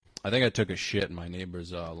I think I took a shit in my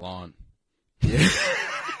neighbor's lawn. Yeah.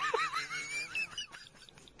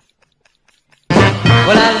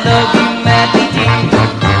 Well, I love you madly, dear,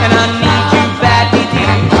 and I need you badly,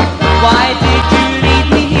 dear. Why did you leave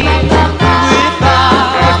me here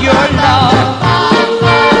without your love?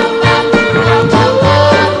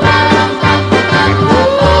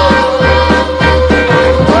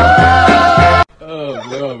 Oh,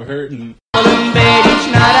 bro, I'm hurting. Well, in bed each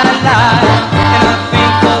night I lie, and I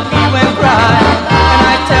think of you and cry, and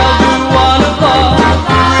I tell you one of love,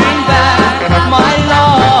 bring back my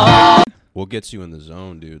love. What gets you in the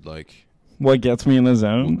zone, dude? Like, What gets me in the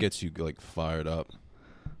zone? what gets you like fired up?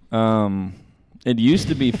 It used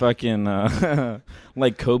to be fucking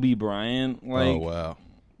like Kobe Bryant Oh wow,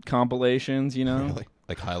 compilations, you know?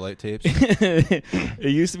 like highlight tapes. It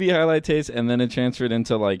used to be highlight tapes, and then it transferred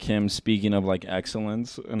into like him speaking of like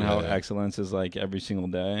excellence and how Yeah. excellence is like every single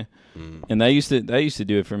day. Mm. And that used to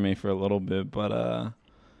do it for me for a little bit, but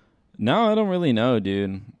no, I don't really know,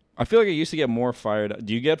 dude. I feel like I used to get more fired up.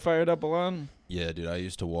 Do you get fired up a lot? Yeah, dude, I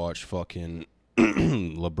used to watch fucking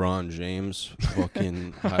LeBron James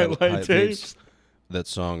fucking Highlight tapes. That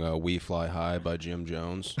song "We Fly High" by Jim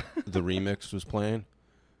Jones. The remix was playing.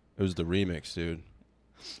 It was the remix, dude.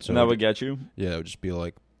 So And that would get you? yeah, it would just be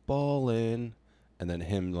like ballin', and then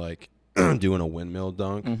him like doing a windmill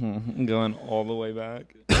dunk, Mm-hmm. Going all the way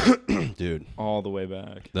back. dude. All the way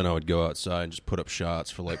back. Then I would go outside and just put up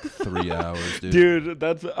shots for like 3 hours, dude. Dude,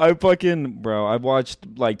 I watched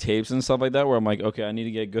like tapes and stuff like that where I'm like, okay, I need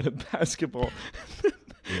to get good at basketball.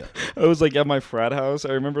 Yeah. I was like at my frat house.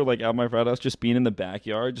 I remember like at my frat house just being in the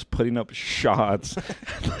backyard, just putting up shots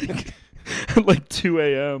at like 2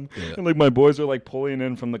 a.m. Yeah. And like my boys were like pulling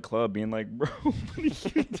in from the club being like, bro, what are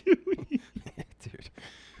you doing?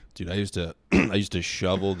 Dude, I used to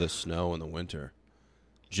shovel the snow in the winter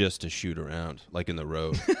just to shoot around, like in the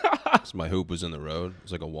road. So my hoop was in the road. It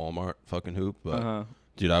was like a Walmart fucking hoop, but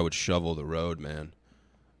dude, I would shovel the road, man.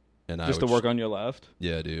 And Just to work on your left?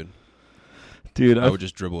 Yeah, dude. Dude, I would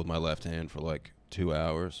just dribble with my left hand for like 2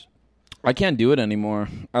 hours. I can't do it anymore.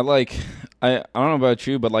 I don't know about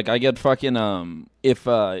you, but like I get fucking I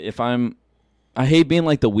hate being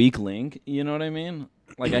like the weak link, you know what I mean?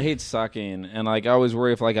 Like I hate sucking, and like I always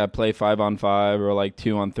worry if like I play 5-on-5 or like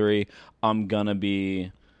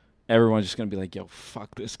 2-on-3, everyone's just gonna be like, yo,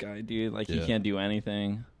 fuck this guy, dude. Like he can't do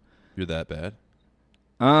anything. You're that bad?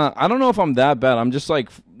 I don't know if I'm that bad. I'm just like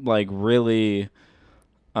really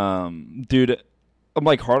dude, I'm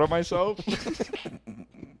like hard on myself.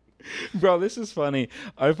 Bro, this is funny.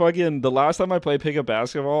 The last time I played pickup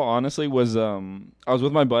basketball, honestly, was I was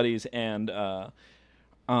with my buddies, and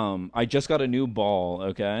I just got a new ball,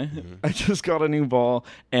 okay? Mm-hmm. I just got a new ball,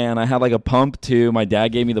 and I had like a pump too. My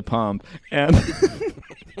dad gave me the pump, and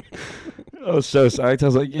I was so psyched. I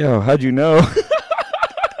was like, yo, how'd you know?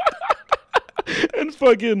 And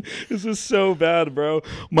fucking, this is so bad, bro.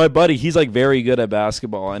 My buddy, he's like very good at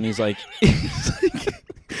basketball, and he's like,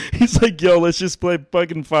 yo, let's just play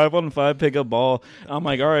fucking 5-on-5 pickup ball. I'm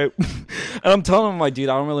like, all right. And I'm telling him, like, dude,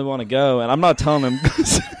 I don't really want to go. And I'm not telling him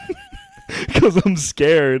because I'm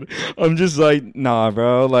scared. I'm just like, nah,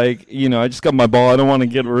 bro. Like, you know, I just got my ball. I don't want to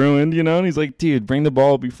get ruined, you know? And he's like, dude, bring the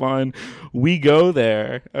ball. It'll be fine. We go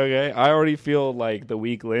there, okay? I already feel like the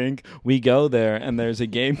weak link. We go there, and there's a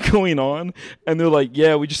game going on. And they're like,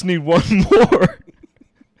 yeah, we just need one more.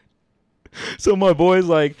 So my boy's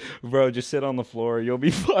like, bro, just sit on the floor. You'll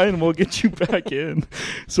be fine. We'll get you back in.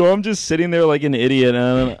 So I'm just sitting there like an idiot.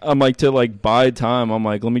 And I'm like, to like buy time, I'm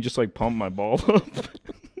like, let me just like pump my ball up.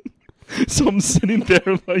 So I'm sitting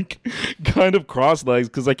there like kind of cross legs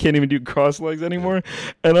because I can't even do cross legs anymore.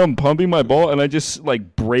 And I'm pumping my ball and I just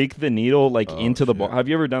like break the needle like into the ball. Have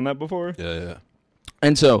you ever done that before? Yeah.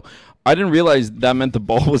 And so I didn't realize that meant the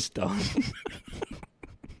ball was done.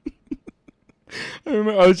 I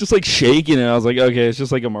remember I was just like shaking it. I was like, okay, it's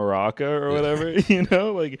just like a maraca or whatever, you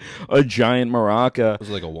know, like a giant maraca. Was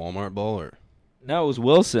it like a Walmart ball or? No, it was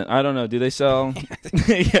Wilson. I don't know. Do they sell?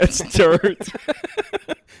 Yeah, it's dirt.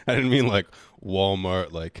 I didn't mean like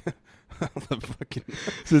Walmart, like the fucking.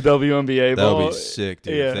 It's a WNBA ball. That would be sick,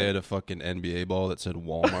 dude. Yeah. If they had a fucking NBA ball that said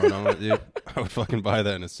Walmart on it, dude, I would fucking buy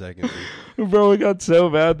that in a second, dude. Bro, it got so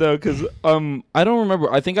bad though, because I don't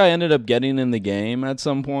remember. I think I ended up getting in the game at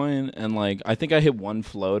some point, and like I think I hit one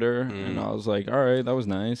floater, and I was like, all right, that was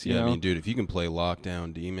nice. You know? I mean, dude, if you can play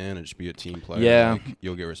lockdown D, man, and just be a team player, yeah, like,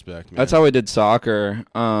 you'll get respect, man. That's how I did soccer.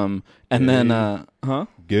 And then,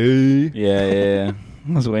 Gay. Yeah.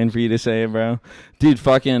 I was waiting for you to say it, bro. Dude,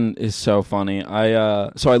 fucking is so funny.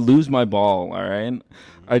 So I lose my ball, all right?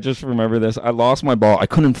 I just remember this. I lost my ball. I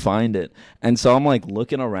couldn't find it. And so I'm like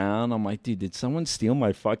looking around. I'm like, dude, did someone steal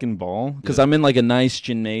my fucking ball? Because I'm in like a nice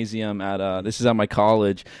gymnasium this is at my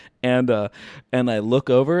college. And I look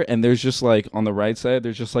over and there's just like on the right side,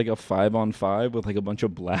 there's just like a 5-on-5 with like a bunch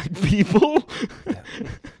of black people.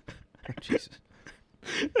 Jesus.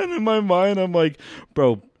 And in my mind, I'm like,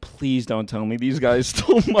 bro, please don't tell me these guys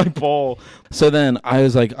stole my ball. So then I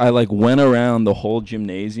went around the whole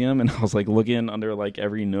gymnasium and I was like looking under like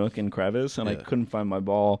every nook and crevice and I couldn't find my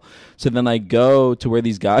ball. So then I go to where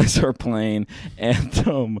these guys are playing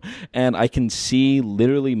and I can see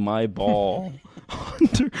literally my ball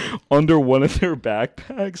under one of their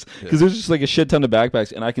backpacks because there's just like a shit ton of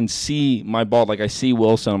backpacks and I can see my ball. Like I see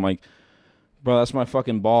Wilson. I'm like, bro, that's my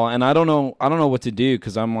fucking ball. And I don't know what to do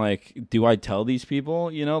because I'm like, do I tell these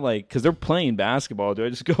people, you know, like, because they're playing basketball. Do I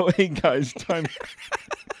just go, hey, guys, time?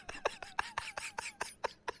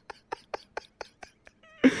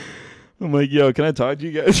 I'm like, yo, can I talk to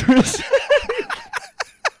you guys for a second?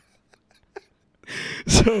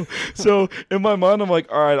 So in my mind, I'm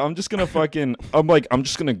like, all right, I'm just going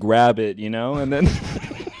to grab it, you know, and then...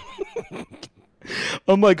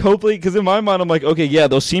 I'm like, hopefully, because in my mind, I'm like, okay, yeah,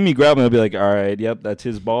 they'll see me grab it. They'll be like, all right, yep, that's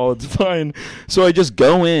his ball. It's fine. So I just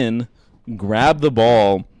go in, grab the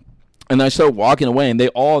ball, and I start walking away. And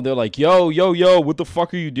they're like, yo, what the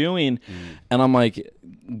fuck are you doing? And I'm like,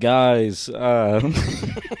 guys, look,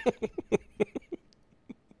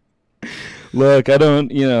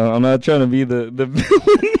 I'm not trying to be the villain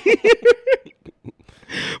here.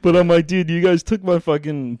 But I'm like, dude, you guys took my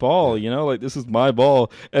fucking ball, you know? Like, this is my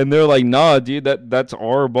ball. And they're like, nah, dude, that's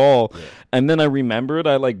our ball. Yeah. And then I remembered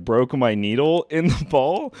I, like, broke my needle in the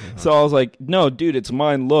ball. Uh-huh. So I was like, no, dude, it's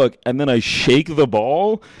mine, look. And then I shake the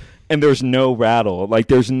ball, and there's no rattle. Like,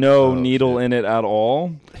 there's no needle in it at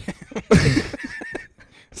all.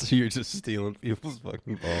 So you're just stealing people's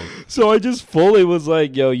fucking balls. So I just fully was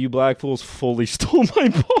like, yo, you black fools fully stole my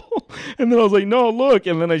ball. And then I was like, no, look.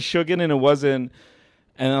 And then I shook it, and it wasn't.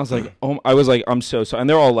 And I was like, I'm so sorry. And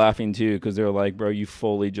they're all laughing, too, because they're like, bro, you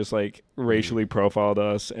fully just, like, racially profiled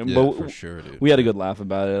us. And yeah, for sure, dude. We had a good laugh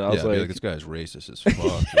about it. I was like, this guy's racist as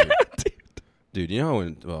fuck, dude. Dude, you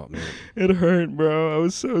know, oh, man. It hurt, bro. I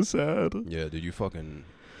was so sad. Yeah, dude, you fucking...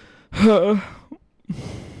 Yeah,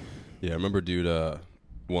 I remember, dude,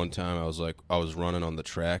 one time I was running on the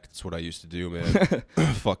track. That's what I used to do, man.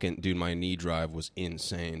 Fucking, dude, my knee drive was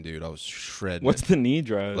insane, dude. I was shredding. What's the knee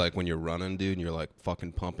drive? Like when you're running, dude, and you're like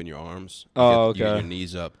fucking pumping your arms. Okay. You get your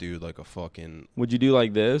knees up, dude, like a fucking... Would you do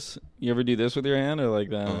like this? You ever do this with your hand or like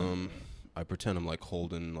that? I pretend I'm like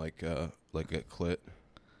holding like a clit.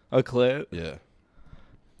 A clit? Yeah.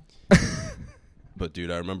 But,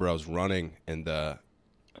 dude, I remember I was running and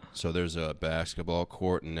so there's a basketball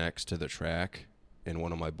court next to the track. And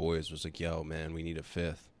one of my boys was like, yo, man, we need a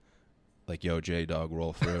fifth. Like, yo, J-Dog,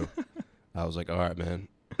 roll through. I was like, all right, man.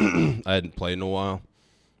 I hadn't played in a while.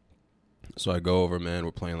 So I go over, man.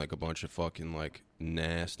 We're playing like a bunch of fucking like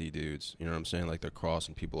nasty dudes. You know what I'm saying? Like they're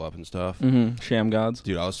crossing people up and stuff. Mm-hmm. Sham gods.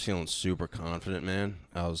 Dude, I was feeling super confident, man.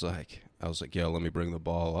 I was like, yo, let me bring the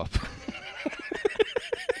ball up.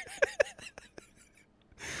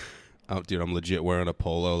 Dude, I'm legit wearing a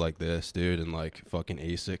polo like this, dude, and like fucking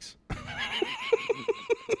Asics.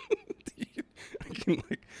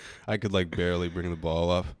 I could like barely bring the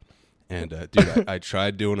ball up, and dude, I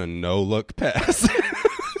tried doing a no-look pass.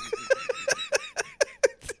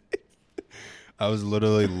 I was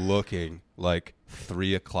literally looking like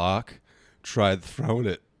 3 o'clock. Tried throwing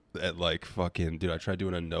it at like fucking dude. I tried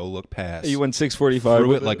doing a no-look pass. You went 645.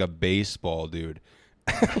 Threw it like a baseball, dude.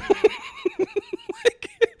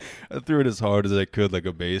 I threw it as hard as I could, like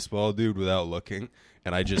a baseball, dude, without looking,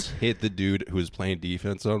 and I just hit the dude who was playing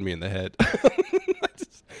defense on me in the head.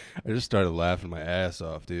 I just started laughing my ass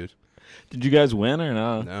off, dude. Did you guys win or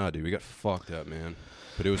not? No, dude, we got fucked up, man.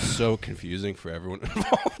 But it was so confusing for everyone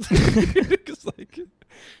involved because like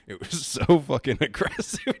it was so fucking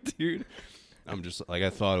aggressive, dude. I'm just like I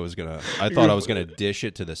thought I was gonna dish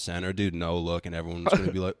it to the center, dude. No look, and everyone was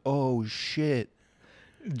gonna be like, "Oh shit."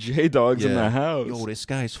 J-Dog's in the house. Yo, this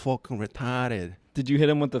guy's fucking retarded. Did you hit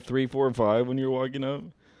him with the 3-4-5 when you were walking up?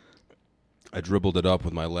 I dribbled it up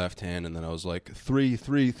with my left hand, and then I was like,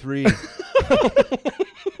 3-3-3.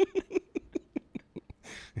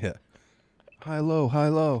 Yeah. High, low, high,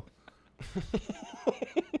 low.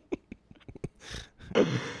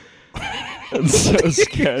 That's so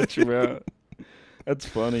sketch, bro. That's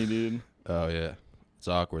funny, dude. Oh, yeah. It's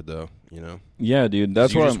awkward, though, you know? Yeah, dude.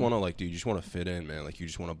 That's why you just want to, like, dude, you just want to fit in, man. Like, you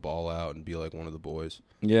just want to ball out and be like one of the boys.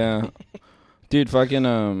 Yeah. Dude, fucking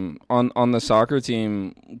on the soccer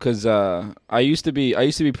team, because I used to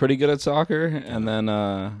be pretty good at soccer, and then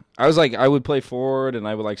I would play forward and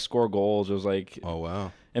I would like score goals. It was like, Oh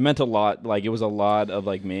wow. it meant a lot. Like it was a lot of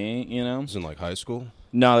like me, you know. This is in like high school.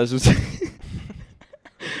 No, this was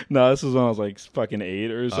no, this was when I was like fucking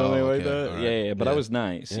 8 or something like okay. that. All right. Yeah, but I Yeah. was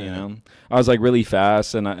nice, you Yeah. know. I was like really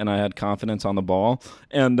fast, and I had confidence on the ball,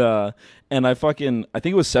 and I think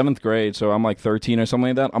it was 7th grade, so I'm like 13 or something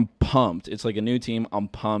like that. I'm pumped. It's like a new team. I'm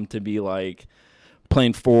pumped to be like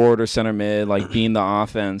playing forward or center mid, like being the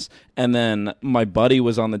offense. And then my buddy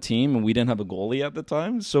was on the team, and we didn't have a goalie at the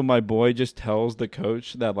time, so my boy just tells the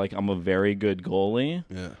coach that like I'm a very good goalie.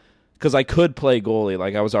 Yeah. Because I could play goalie,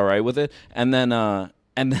 like I was all right with it, and then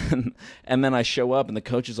I show up, and the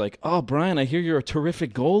coach is like, "Oh, Bryan, I hear you're a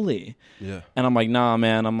terrific goalie." Yeah. And I'm like, "Nah,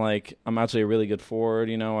 man. I'm actually a really good forward.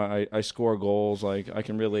 You know, I score goals. Like I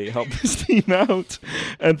can really help this team out."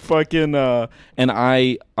 And fucking and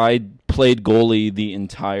I played goalie the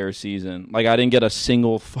entire season. Like I didn't get a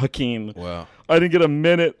single fucking. Wow. I didn't get a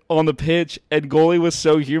minute on the pitch, and goalie was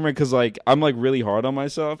so human because, like, I'm, like, really hard on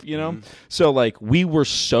myself, you know? So, like, we were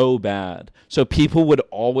so bad. So people would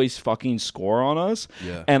always fucking score on us,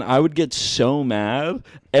 Yeah. and I would get so mad.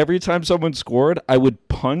 Every time someone scored, I would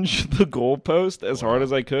punch the goalpost as hard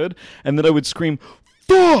as I could, and then I would scream,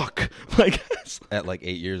 "Fuck!" Like, At like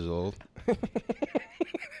 8 years old.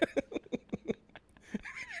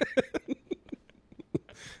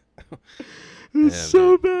 it was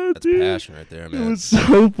so bad, That's dude. passion right there, It man. was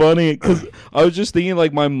so funny because I was just thinking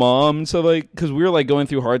like my mom, so like because we were like going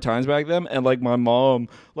through hard times back then, and like my mom,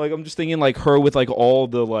 like I'm just thinking like her with like all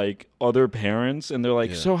the like other parents, and they're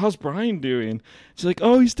like, Yeah. "So how's Bryan doing?" She's like,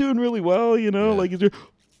 "Oh, he's doing really well, you know." Yeah. Like he's doing,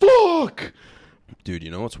 fuck. Dude,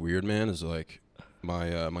 you know what's weird, man? Is like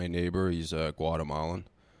my neighbor. He's Guatemalan.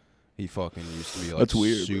 He fucking used to be like That's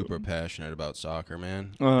weird, super passionate about soccer,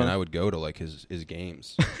 man. Uh-huh. And I would go to like his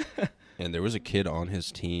games. And there was a kid on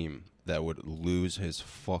his team that would lose his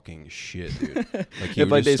fucking shit, dude. Like If,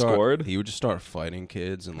 like, they scored? He would just start fighting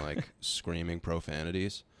kids and like screaming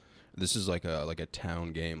profanities. This is like a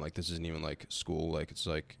town game. Like this isn't even like school. Like it's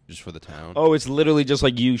like just for the town. Oh, it's literally just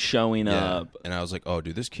like you showing Yeah. up. And I was like, oh,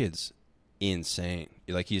 dude, this kid's insane.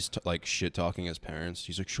 Like he's like shit talking his parents.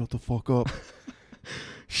 He's like, shut the fuck up.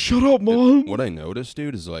 Shut up, mom. What I noticed,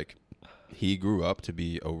 dude, is like he grew up to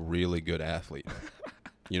be a really good athlete.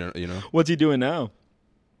 You know, What's he doing now?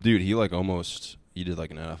 dude. He like he did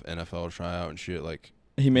like an NFL tryout and shit. Like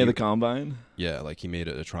He made the combine. yeah, like he made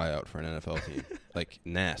a tryout for an NFL team. Like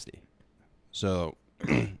nasty. So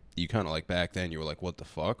you kind of like back then you were like, what the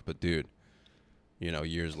fuck? But dude, you know,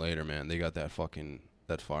 years later, man, they got that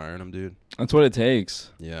fire in them, dude. That's what it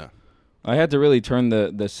takes. Yeah. I had to really turn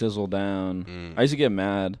the sizzle down. I used to get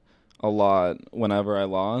mad a lot whenever I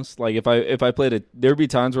lost. Like if I played it, there'd be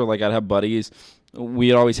times where like I'd have buddies.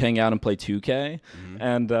 We'd always hang out and play 2K,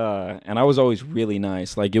 and I was always really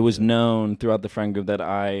nice. Like it was known throughout the friend group that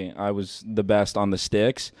I was the best on the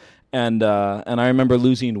sticks. And I remember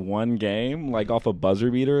losing one game like off a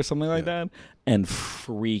buzzer beater or something like that, and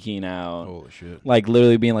freaking out. Holy shit. Like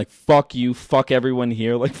literally being like, "Fuck you, fuck everyone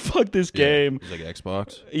here, like fuck this game." It was like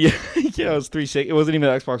Xbox. Yeah, yeah, it was 360. It wasn't even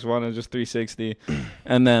Xbox One. It was just 360.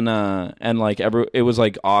 And then and like it was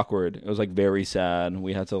like awkward. It was like very sad.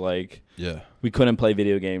 We had to like we couldn't play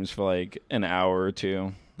video games for like an hour or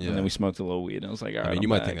two. Yeah. And then we smoked a little weed. And I was like, all right. I mean, I'm you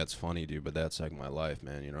might back. think that's funny, dude, but that's like my life,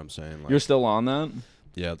 man. You know what I'm saying? Like, You're still on that?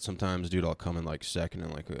 yeah, sometimes, dude, I'll come in like second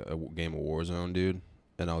in like a game of Warzone, dude,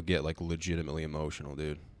 and I'll get like legitimately emotional,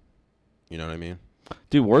 dude. You know what I mean?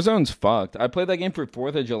 Dude, Warzone's fucked. I played that game for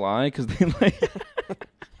 4th of July because they like.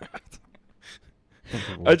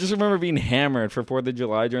 I just remember being hammered for 4th of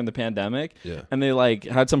July during the pandemic. Yeah. And they like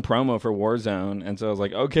had some promo for Warzone. And so I was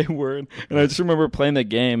like, okay, word. And I just remember playing that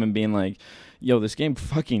game and being like, yo, this game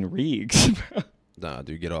fucking reeks. Nah,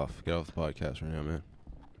 dude, get off the podcast right now, man.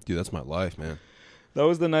 Dude, that's my life, man. That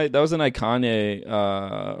was the night Kanye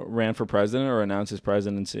ran for president or announced his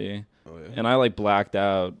presidency. Oh yeah. And I like blacked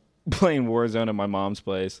out playing Warzone at my mom's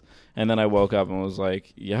place. And then I woke up and was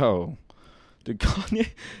like, yo, dude,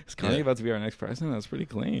 is Kanye about to be our next president? That's pretty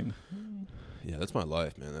clean. Yeah, that's my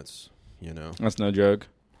life, man. That's, you know. That's no joke.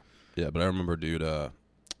 Yeah, but I remember, dude, I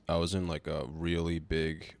was in like a really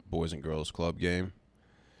big Boys and Girls Club game.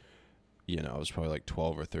 You know, I was probably like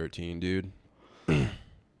 12 or 13, dude.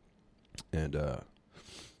 And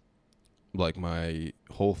like my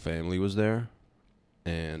whole family was there,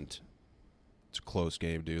 and it's a close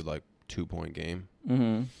game, dude, like 2-point game.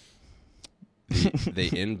 Mm-hmm. They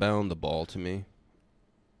inbound the ball to me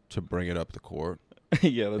to bring it up the court.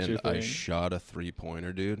 Yeah, that's And your thing. I shot a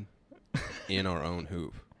 3-pointer, dude, in our own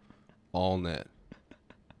hoop. all net.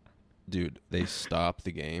 Dude, they stopped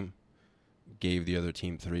the game, gave the other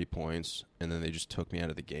team 3 points, and then they just took me out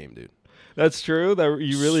of the game, dude. That's true? That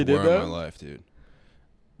you really did that? On my life, dude.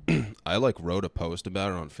 I like wrote a post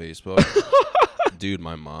about it on Facebook. Dude,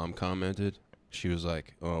 my mom commented. She was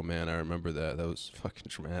like, "Oh man, I remember that. That was fucking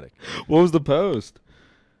traumatic." What was the post?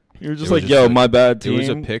 You were just It was like, "Yo, like, my bad team." It was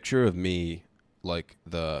a picture of me, like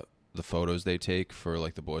the photos they take for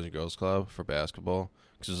like the Boys and Girls Club for basketball.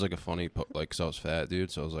 Because it was like a funny, like, cause I was fat, dude.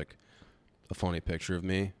 So it was like a funny picture of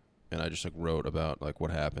me, and I just like wrote about like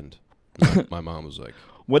what happened. My mom was like,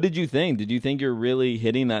 "What did you think? Did you think you're really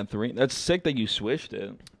hitting that three? That's sick that you swished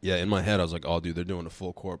it." Yeah, in my head I was like, "Oh, dude, they're doing a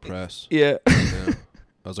full court press." Yeah. Yeah.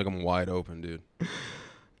 I was like, I'm wide open, dude.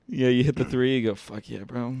 Yeah, you hit the three, you go, fuck yeah,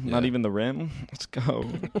 bro. Yeah. Not even the rim? Let's go.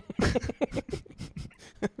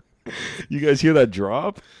 You guys hear that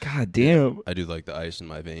drop? God damn. I do like the ice in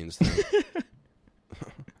my veins thing.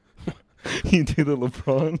 You do the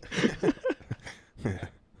LeBron?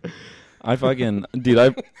 I fucking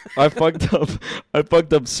dude, I fucked up. I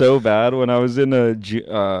fucked up so bad when I was in a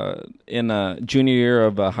junior year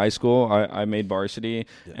of high school. I made varsity,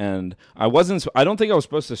 and I don't think I was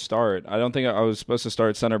supposed to start. I don't think I was supposed to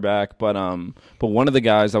start center back, but one of the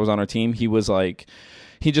guys that was on our team, he was like,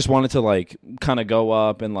 he just wanted to like kind of go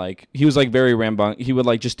up, and like he was like very rambunctious. He would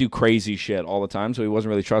like just do crazy shit all the time, so he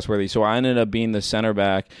wasn't really trustworthy. So I ended up being the center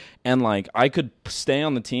back, and like I could stay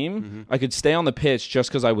on the team. Mm-hmm. I could stay on the pitch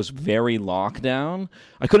just because I was very locked down.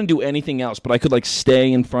 I couldn't do anything else, but I could like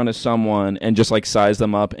stay in front of someone and just like size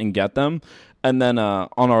them up and get them. And then on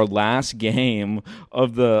our last game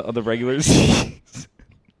of the regular season,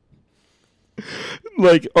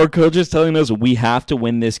 like our coach is telling us we have to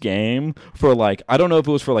win this game for like, I don't know if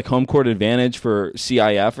it was for like home court advantage for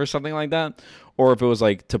CIF or something like that, or if it was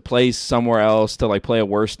like to play somewhere else to like play a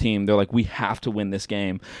worse team. They're like, we have to win this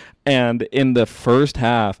game. And in the first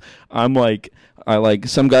half, I'm like,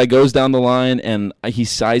 some guy goes down the line and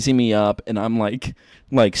he's sizing me up, and I'm like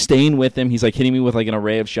staying with him. He's like hitting me with like an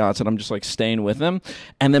array of shots, and I'm just like staying with him.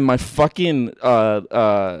 And then my fucking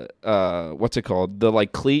what's it called? The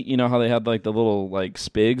like cleat, you know how they had like the little like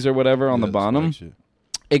spigs or whatever on the bottom?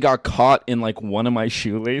 It got caught in like one of my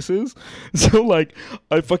shoelaces. So like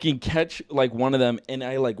I fucking catch like one of them, and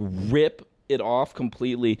I like rip it off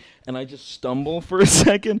completely, and I just stumble for a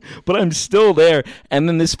second, but I'm still there. And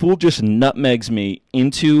then this fool just nutmegs me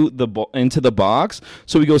into the box.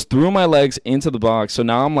 So he goes through my legs into the box. So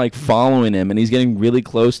now I'm like following him, and he's getting really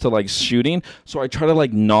close to like shooting. So I try to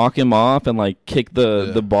like knock him off and like kick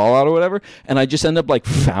the ball out or whatever, and I just end up like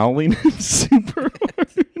fouling him super hard.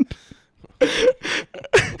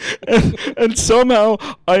 And somehow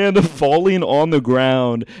I end up falling on the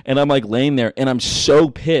ground, and I'm like laying there, and I'm so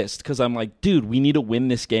pissed because I'm like, dude, we need to win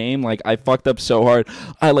this game. Like I fucked up so hard.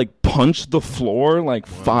 I like punched the floor like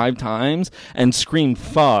 5 times and screamed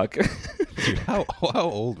fuck. Dude, how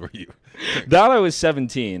old were you? That I was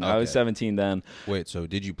 17. Okay. I was 17 then. Wait, so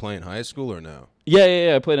did you play in high school or no?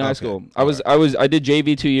 Yeah. I played in high school. I did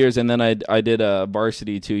JV 2 years, and then I did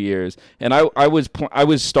varsity 2 years. And I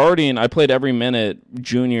was starting. I played every minute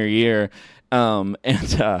junior year. And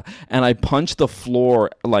I punched the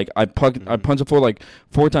floor like I punched the floor like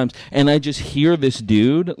 4 times, and I just hear this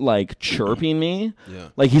dude like chirping me,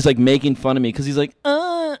 like he's like making fun of me because he's like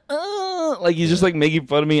like he's just like making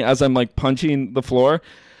fun of me as I'm like punching the floor.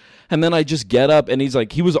 And then I just get up, and he's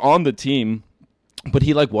like, he was on the team, but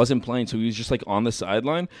he like wasn't playing, so he was just like on the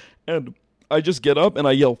sideline. And I just get up and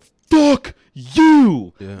I yell, "Fuck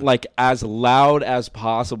you!" like as loud as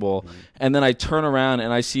possible. And then I turn around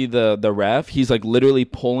and I see the ref. He's like literally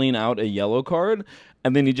pulling out a yellow card,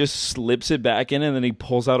 and then he just slips it back in, and then he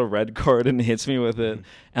pulls out a red card and hits me with it.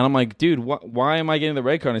 And I'm like, dude, why am I getting the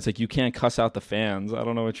red card? And it's like, you can't cuss out the fans. I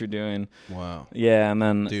don't know what you're doing. Wow. Yeah, and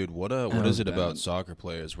then... Dude, what is it about soccer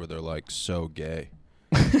players where they're like so gay?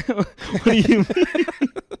 What do you mean?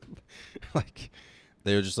 Like,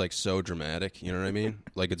 they're just like so dramatic, you know what I mean?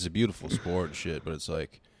 Like, it's a beautiful sport and shit, but it's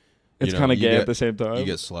like... It's kind of gay at the same time. You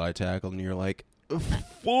get slide tackled and you're like,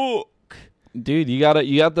 fuck. Dude, you got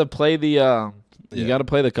to play the... You got to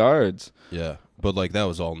play the cards. Yeah, but like that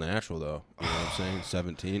was all natural though. You know what I'm saying?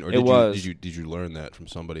 17, or did you learn that from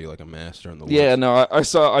somebody like a master in the woods? Yeah, no, I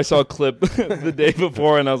saw a clip the day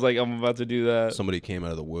before, and I was like, I'm about to do that. Somebody came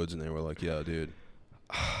out of the woods and they were like, "Yeah, dude."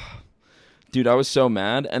 Dude, I was so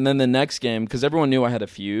mad. And then the next game, because everyone knew I had a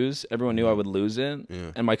fuse. Everyone knew I would lose it.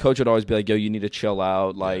 Yeah. And my coach would always be like, yo, you need to chill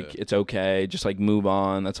out. Like, it's okay. Just, like, move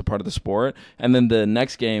on. That's a part of the sport. And then the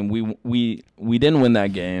next game, we didn't win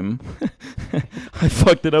that game. I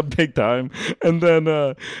fucked it up big time. And then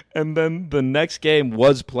the next game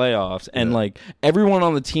was playoffs. And, like, everyone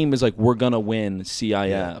on the team is like, we're going to win CIF.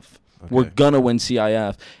 Yeah. Okay. We're going to win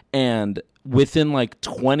CIF. And within, like,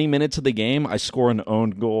 20 minutes of the game, I score an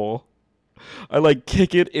owned goal. I like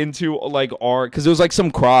kick it into like because it was like some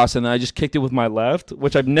cross, and then I just kicked it with my left,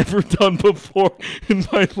 which I've never done before in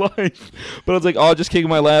my life. But I was like, oh, I'll just kick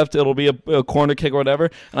my left. It'll be a corner kick or whatever.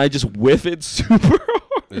 And I just whiff it super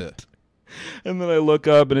hard. Yeah. And then I look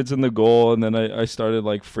up and it's in the goal, and then I started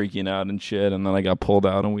like freaking out and shit, and then I got pulled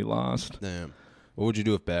out and we lost. Damn. What would you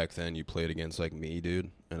do if back then you played against like me,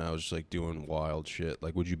 dude, and I was just like doing wild shit?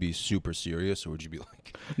 Like, would you be super serious, or would you be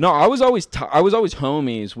like? No, I was always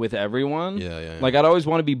homies with everyone. Yeah. Like I'd always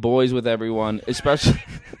want to be boys with everyone, especially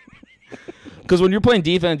because when you're playing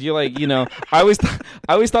defense, you're like, I always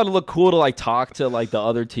thought it looked cool to like talk to like the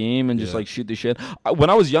other team and just like shoot the shit. When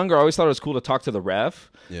I was younger, I always thought it was cool to talk to the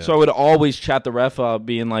ref. Yeah. So I would always chat the ref up,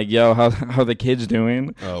 being like, "Yo, how the kids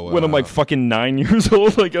doing?" Oh, wow. When I'm like fucking 9 years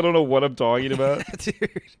old, like I don't know what I'm talking about. Dude,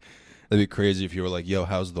 that'd be crazy if you were like, "Yo,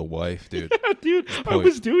 how's the wife, dude?" Yeah, dude, I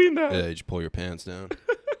was doing that. Yeah, you just pull your pants down.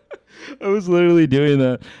 I was literally doing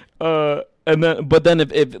that. But then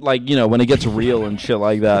if like when it gets real and shit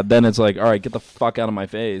like that, then it's like, all right, get the fuck out of my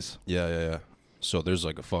face. Yeah. So there's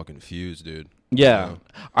like a fucking fuse, dude. Yeah,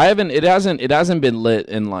 I haven't. It hasn't been lit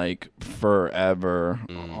in like forever,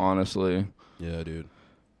 honestly. Yeah, dude.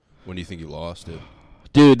 When do you think you lost it?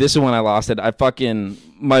 Dude, this is when I lost it. I fucking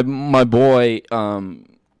my boy.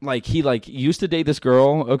 Like he like used to date this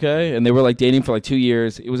girl, okay, and they were like dating for like 2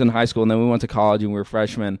 years. It was in high school, and then we went to college, and we were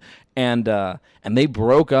freshmen, and they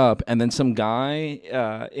broke up. And then some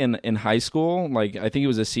guy in high school, like I think he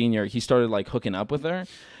was a senior, he started like hooking up with her,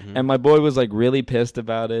 and my boy was like really pissed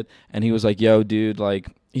about it, and he was like, "Yo, dude," like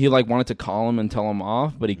he like wanted to call him and tell him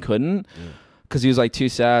off, but he couldn't because he was like too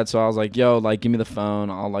sad. So I was like, "Yo, like give me the phone,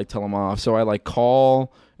 I'll like tell him off." So I like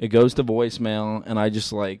call, it goes to voicemail, and I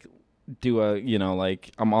just like do a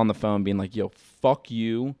like I'm on the phone being like, "Yo, fuck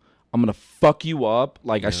you, I'm gonna fuck you up,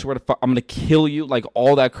 like I swear to I'm gonna kill you," like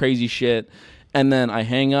all that crazy shit. And then I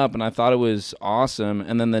hang up, and I thought it was awesome.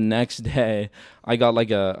 And then the next day I got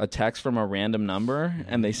like a text from a random number,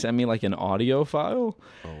 and they sent me like an audio file.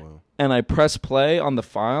 Oh wow. And I press play on the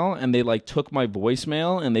file, and they like took my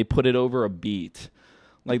voicemail and they put it over a beat.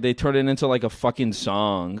 Like they turned it into like a fucking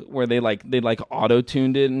song where they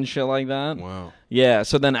auto-tuned it and shit like that. Wow. Yeah,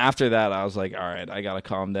 so then after that I was like, all right, I gotta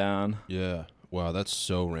calm down. Yeah. Wow, that's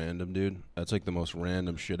so random, dude. That's like the most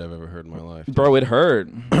random shit I've ever heard in my life. Dude. Bro, it hurt.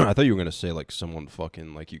 I thought you were gonna say like someone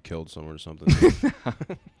fucking like you killed someone or something.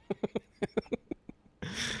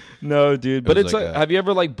 No, dude. But it's like have you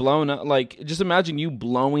ever like blown up? Like, just imagine you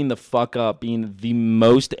blowing the fuck up, being the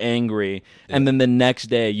most angry, and then the next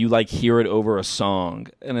day you like hear it over a song,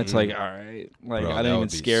 and it's like, all right, like bro, I didn't even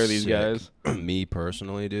scare these guys. Me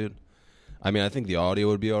personally, dude. I mean, I think the audio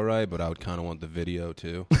would be all right, but I would kind of want the video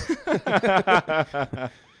too.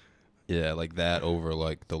 Yeah, like that over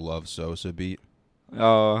like the Love Sosa beat.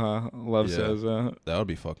 Oh, Love Sosa. That would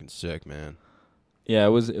be fucking sick, man. Yeah, it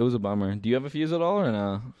was a bummer. Do you have a fuse at all or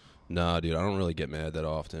no? Nah, dude, I don't really get mad that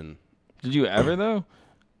often. Did you ever though?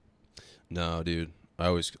 No, dude. I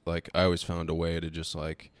always found a way to just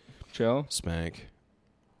like chill, spank.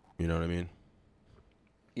 You know what I mean?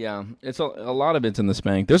 Yeah, it's a lot of it's in the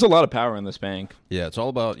spank. There's a lot of power in the spank. Yeah, it's all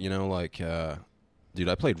about, like, dude,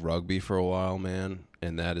 I played rugby for a while, man,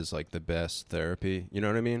 and that is like the best therapy. You know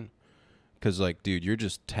what I mean? Because like, dude, you're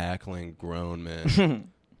just tackling grown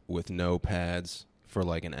men with no pads for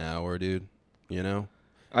like an hour, dude. You know?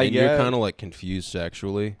 And you're kind of like confused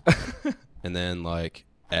sexually. And then like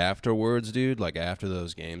afterwards, dude, like after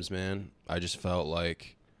those games, man, I just felt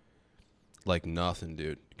like nothing,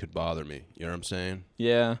 dude, could bother me. You know what I'm saying?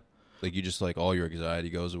 Yeah. Like you just like all your anxiety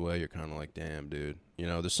goes away. You're kind of like, damn, dude.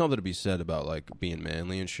 There's something to be said about like being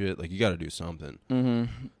manly and shit. Like you got to do something.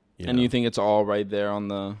 Mm-hmm. You think it's all right there on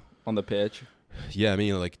the pitch? Yeah, I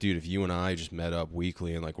mean, like, dude, if you and I just met up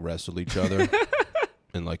weekly and like wrestled each other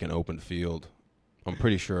in like an open field, I'm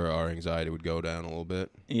pretty sure our anxiety would go down a little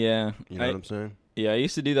bit. Yeah. You know what I'm saying? Yeah, I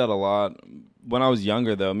used to do that a lot. When I was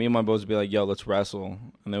younger, though, me and my boys would be like, yo, let's wrestle.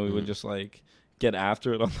 And then we would just, like, get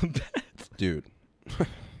after it on the bed. Dude.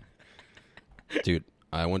 Dude,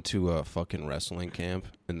 I went to a fucking wrestling camp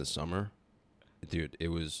in the summer. Dude, it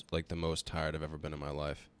was, like, the most tired I've ever been in my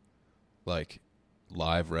life. Like,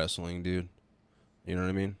 live wrestling, dude. You know what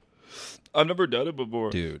I mean? I've never done it before.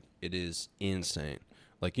 Dude, it is insane.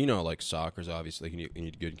 Like, like soccer's obviously, like, you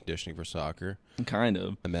need good conditioning for soccer. Kind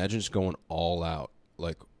of. Imagine just going all out.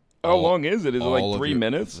 Like, how long is it? Is it like 3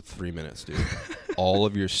 minutes? 3 minutes, dude. All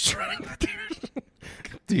of your strength, dude.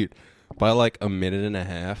 Dude, by like a minute and a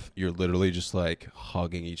half, you're literally just like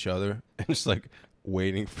hugging each other and just like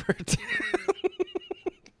waiting for it to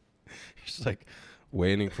just like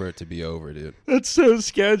waiting for it to be over, dude. That's so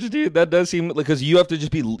sketchy, dude. That does seem like, because you have to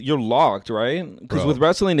just you're locked, right? Because with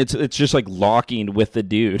wrestling, it's just like locking with the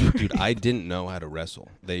dude. Dude, I didn't know how to wrestle.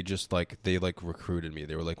 They just like recruited me.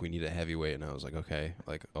 They were like, we need a heavyweight, and I was like, okay,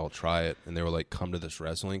 like I'll try it. And they were like, come to this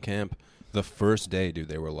wrestling camp. The first day, dude,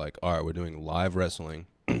 they were like, all right, we're doing live wrestling.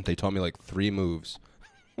 They taught me like 3 moves.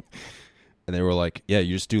 And they were like, yeah,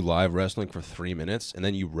 you just do live wrestling for 3 minutes, and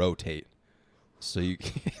then you rotate. So you...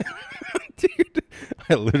 Dude,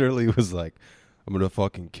 I literally was like, I'm going to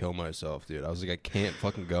fucking kill myself, dude. I was like, I can't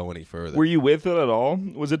fucking go any further. Were you with it at all?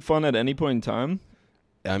 Was it fun at any point in time?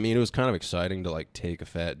 I mean, it was kind of exciting to like take a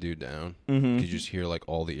fat dude down. Mm-hmm. You just hear like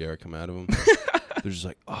all the air come out of him. They're just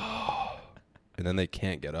like, oh. And then they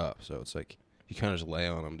can't get up. So it's like, you kind of just lay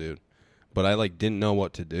on them, dude. But I like didn't know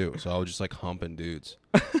what to do. So I was just like humping dudes.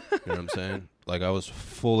 You know what I'm saying? Like I was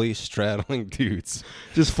fully straddling dudes.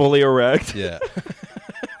 Just fully erect? Yeah.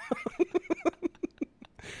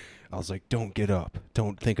 I was like, don't get up.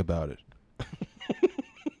 Don't think about it.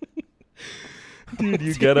 Dude,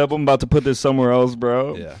 you get up. I'm about to put this somewhere else,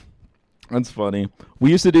 bro. Yeah. That's funny.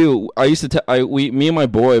 Me and my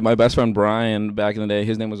boy, my best friend Bryan, back in the day,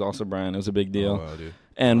 his name was also Bryan. It was a big deal. Oh, wow, dude.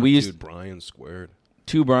 And Bryan squared.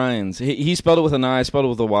 2 Bryans. He spelled it with an I, I spelled it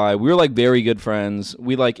with a Y. We were like very good friends.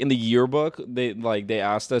 We like in the yearbook, they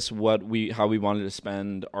asked us how we wanted to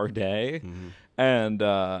spend our day. Mm-hmm. And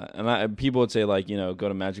people would say like, go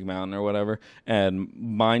to Magic Mountain or whatever. And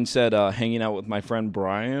mine said hanging out with my friend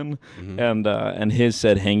Bryan, Mm-hmm. and his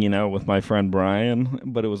said hanging out with my friend Bryan,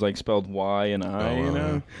 but it was like spelled Y and I.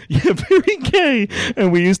 Oh, Yeah, very gay. Yeah.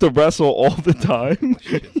 And we used to wrestle all the time.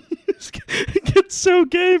 It gets so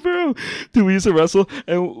gay, bro. Dude, we used to wrestle,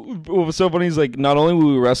 and what was so funny is like not only would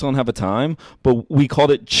we wrestle and have a time, but we called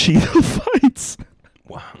it cheetah fights.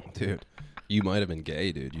 Wow, dude. You might have been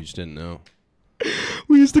gay, dude. You just didn't know.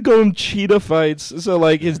 We used to call them cheetah fights. So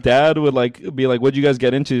like his dad would like be like, "What'd you guys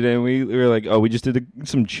get into today?" And we were like, "Oh, we just did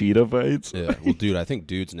some cheetah fights." Yeah, well, dude, I think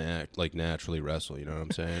dudes naturally wrestle. You know what I'm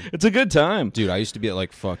saying? It's a good time, dude. I used to be at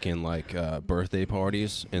like fucking like birthday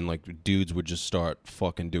parties, and like dudes would just start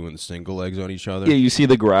fucking doing single legs on each other. Yeah, you see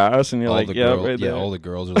the grass, and you're like, "Yeah, right there." Yeah, all the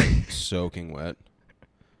girls are like soaking wet.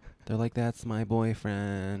 They're like, "That's my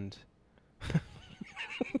boyfriend."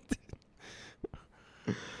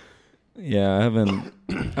 Yeah, I haven't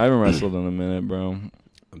wrestled in a minute, bro.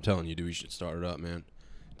 I'm telling you, dude, we should start it up, man.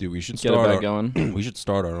 Dude, we should Get it back going. We should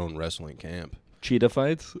start our own wrestling camp. Cheetah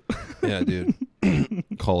fights? Yeah, dude.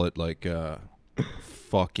 Call it like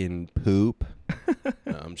fucking poop.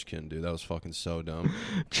 No, I'm just kidding, dude. That was fucking so dumb.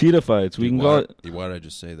 Cheetah fights. Dude, we can call it. Why did I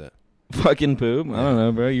just say that? Fucking poop. I don't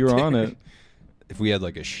know, bro. You're on it. If we had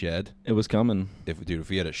like a shed, it was coming. If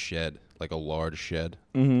we had a shed, like a large shed,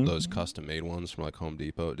 those custom made ones from like Home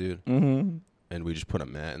Depot, dude, and we just put a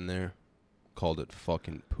mat in there, called it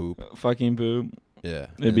fucking poop. Fucking poop. Yeah,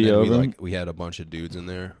 it'd be over. We had a bunch of dudes in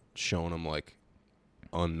there showing them like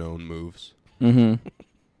unknown moves. Yeah,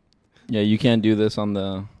 you can't do this on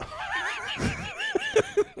the.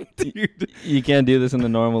 Dude. You can't do this in the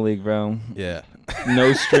normal league, bro. Yeah,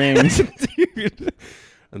 no strings, dude.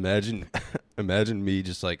 Imagine me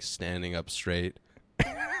just like standing up straight.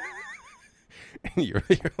 And you're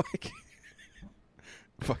like,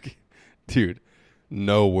 fucking, dude,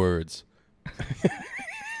 no words.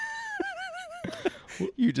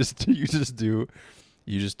 you just do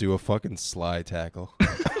a fucking sly tackle.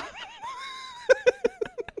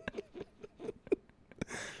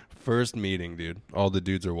 First meeting, dude. All the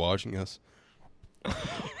dudes are watching us.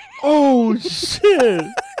 Oh shit.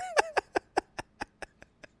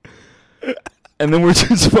 And then we're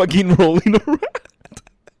just fucking rolling around.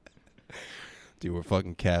 Dude, we're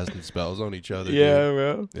fucking casting spells on each other. Yeah, dude.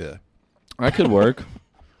 bro. Yeah. That could work.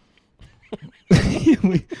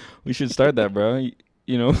 we should start that, bro.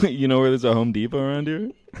 You know where there's a Home Depot around here?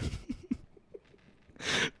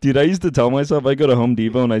 Dude, I used to tell myself I go to Home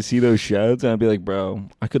Depot and I see those sheds and I'd be like, bro,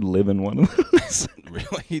 I could live in one of those.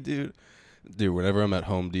 Really, dude? Dude, whenever I'm at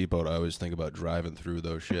Home Depot, I always think about driving through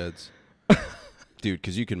those sheds. Dude,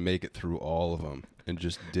 because you can make it through all of them and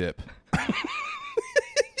just dip.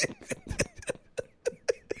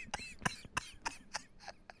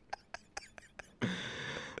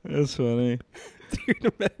 That's funny.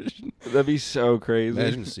 Dude, imagine. That'd be so crazy.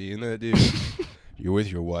 Imagine seeing that, dude. You're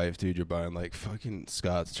with your wife, dude. You're buying like fucking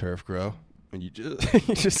Scott's Turf Grow, and you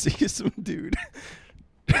just see some dude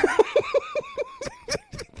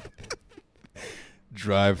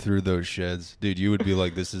drive through those sheds, dude. You would be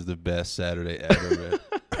like, "This is the best Saturday ever, man."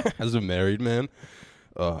 As a married man,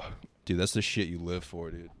 oh, dude, that's the shit you live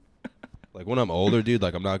for, dude. Like when I'm older, dude,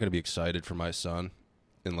 like I'm not gonna be excited for my son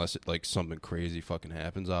unless it, like something crazy fucking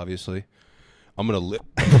happens. Obviously, I'm gonna live.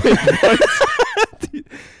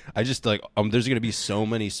 I just like there's gonna be so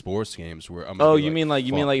many sports games where I'm. Oh, be you mean like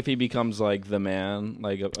fuck. if he becomes like the man,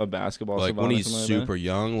 like a basketball, Like when he's like super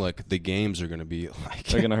young, like the games are gonna be like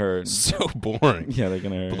they're gonna hurt. so boring. Yeah, they're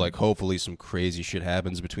gonna hurt. But like hopefully some crazy shit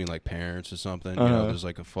happens between like parents or something. You know, there's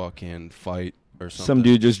like a fucking fight or something. Some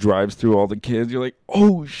dude just drives through all the kids. You're like,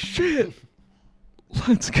 oh shit,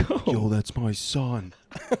 let's go. Yo, that's my son.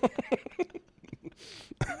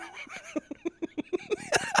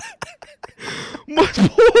 My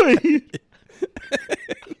boy.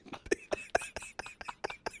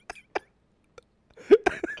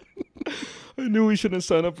 I knew we shouldn't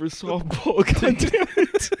sign up for softball. God damn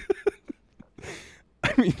it.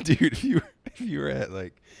 I mean, dude, if you were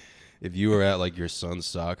at like your son's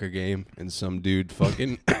soccer game and some dude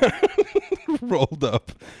fucking rolled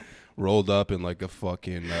up in like a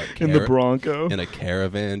fucking In the Bronco. in a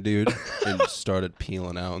caravan, dude, and started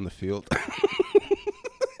peeling out in the field.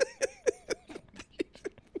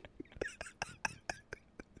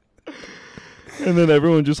 And then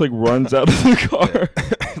everyone just like runs out of the car.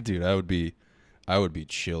 Yeah. Dude, I would be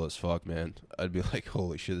chill as fuck, man. I'd be like,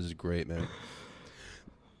 holy shit, this is great, man.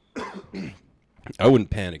 I wouldn't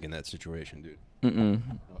panic in that situation, dude.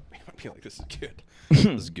 I'd be like, this is good. This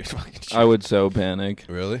is good fucking shit. I would so panic.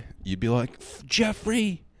 Really? You'd be like,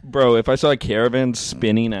 Jeffrey. Bro, if I saw a caravan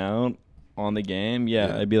spinning out on the game,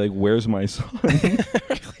 yeah. I'd be like, where's my son?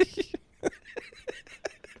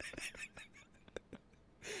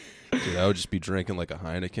 Dude, I would just be drinking like a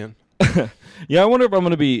Heineken. Yeah, I wonder if I'm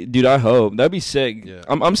gonna be. Dude, I hope that'd be sick. Yeah.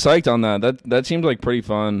 I'm psyched on that. That seems like pretty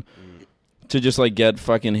fun to just like get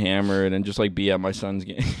fucking hammered and just like be at my son's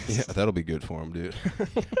game. Yeah, that'll be good for him, dude.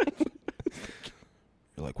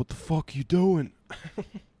 You're like, what the fuck are you doing?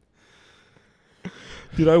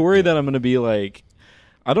 Dude, I worry that I'm gonna be like,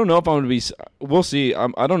 I don't know if I'm gonna be. We'll see. I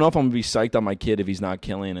don't know if I'm gonna be psyched on my kid if he's not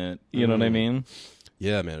killing it. You know what I mean?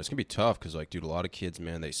 Yeah, man, it's gonna be tough because, like, dude, a lot of kids,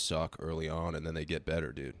 man, they suck early on and then they get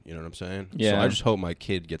better, dude. You know what I'm saying? Yeah. So I just hope my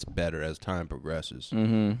kid gets better as time progresses.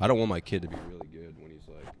 I don't want my kid to be really good when he's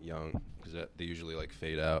like young because they usually like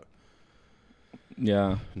fade out.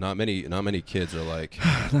 Yeah. Not many kids are like.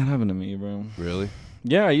 That happened to me, bro. Really?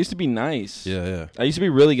 Yeah, I used to be nice. Yeah. I used to be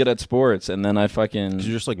really good at sports, and then I fucking. 'Cause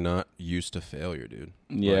you're just like not used to failure, dude.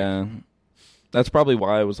 Yeah. Like, that's probably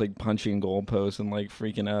why I was like punching goalposts and like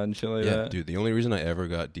freaking out and shit like yeah, that. dude. The only reason I ever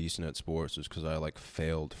got decent at sports was because I like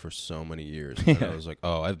failed for so many years. And I was like,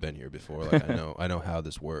 oh, I've been here before. Like I know how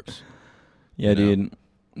this works. Yeah, you know? dude.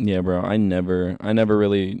 Yeah, bro. I never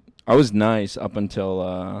really. I was nice up until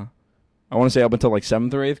I want to say up until like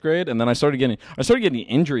 7th or 8th grade, and then I started getting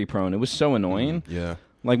injury prone. It was so annoying. Yeah.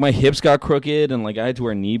 Like my hips got crooked, and like I had to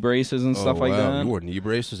wear knee braces and stuff like that. You wore knee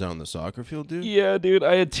braces out on the soccer field, dude? Yeah, dude.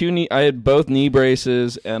 I had both knee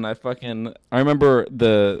braces, and I remember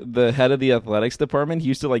the head of the athletics department. He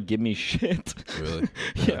used to like give me shit. Really?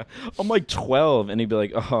 Yeah. I'm like 12, and he'd be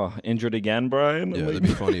like, "Oh, injured again, Brian?" Yeah, I'm like, that'd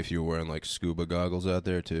be funny if you were wearing like scuba goggles out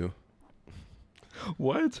there too.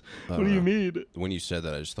 What? I What don't do you know. mean? When you said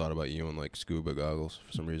that, I just thought about you in like scuba goggles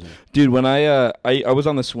for some reason. When when I was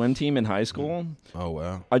on the swim team in high school. Oh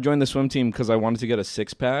wow. I joined the swim team because I wanted to get a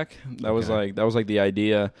 6-pack. That was Okay. like the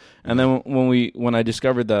idea. And then when I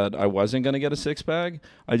discovered that I wasn't gonna get a 6-pack,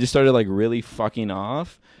 I just started like really fucking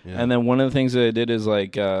off. Yeah. And then one of the things that I did is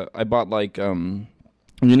like I bought like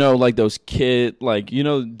like those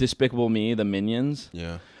Despicable Me, the Minions.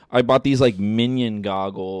 Yeah. I bought these like Minion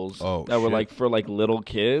goggles Oh, that were shit. like for like little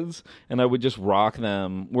kids, and I would just rock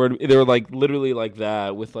them. Where they were like literally like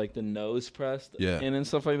that with like the nose pressed in and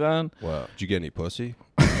stuff like that. Wow. Did you get any pussy?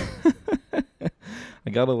 I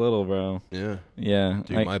got a little, bro. Yeah. Yeah,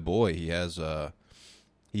 Dude, my boy, he has a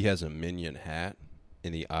Minion hat,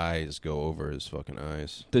 and the eyes go over his fucking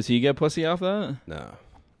eyes. Does he get pussy off that? No.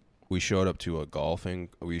 We showed up to a golf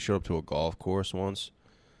course once.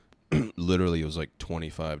 Literally, it was like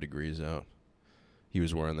 25 degrees out. He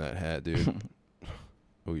was wearing that hat, dude.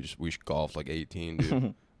 we golfed like 18,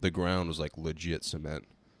 dude. The ground was like legit cement.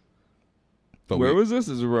 But Where was this?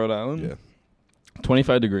 This is Rhode Island? Yeah.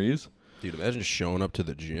 25 degrees? Dude, imagine showing up to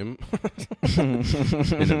the gym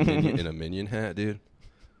in a Minion hat, dude.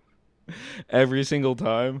 Every single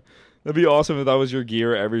time. That'd be awesome if that was your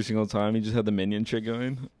gear every single time. You just had the minion shit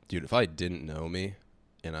going. Dude, if I didn't know me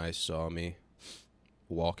and I saw me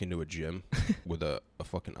walk into a gym with a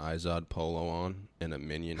fucking Izod polo on and a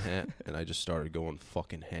minion hat and I just started going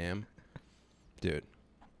fucking ham, dude,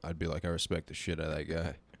 I'd be like, I respect the shit out of that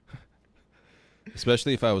guy.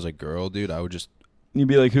 Especially if I was a girl, dude, I would just... You'd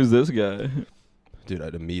be like, who's this guy? Dude,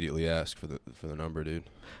 I'd immediately ask for the number, dude.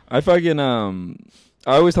 I fucking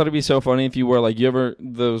I always thought it'd be so funny if you wore like you ever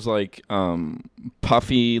those like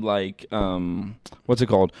puffy like what's it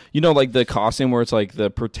called? You know, like the costume where it's like the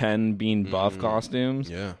pretend being buff costumes.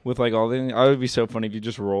 Yeah. With like all the I would be so funny if you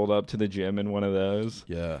just rolled up to the gym in one of those.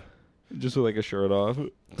 Yeah. Just with like a shirt off.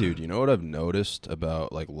 Dude, you know what I've noticed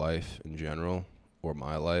about like life in general or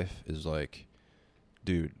my life is like,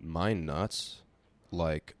 dude, my nuts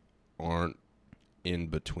like aren't in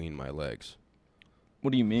between my legs.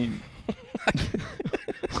 What do you mean?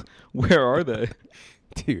 Where are they?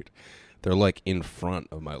 Dude, they're like in front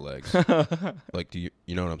of my legs. Like, do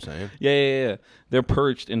you know what I'm saying? Yeah. They're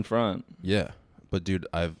perched in front. Yeah. But dude,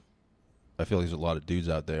 I feel like there's a lot of dudes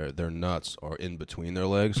out there, their nuts are in between their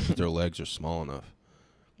legs because their legs are small enough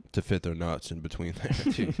to fit their nuts in between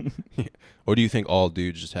there, dude. Or do you think all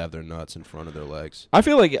dudes just have their nuts in front of their legs? I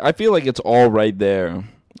feel like it's all right there.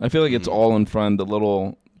 I feel like it's all in front, the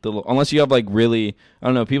little unless you have like really, I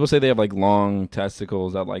don't know, people say they have like long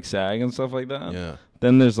testicles that like sag and stuff like that. Yeah.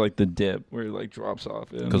 Then there's like the dip where it like drops off.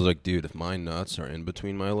 Because like, dude, if my nuts are in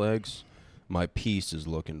between my legs, my piece is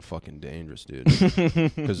looking fucking dangerous, dude.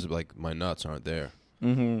 Because like my nuts aren't there.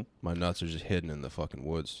 Mm-hmm. My nuts are just hidden in the fucking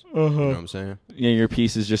woods. You know what I'm saying? Yeah, your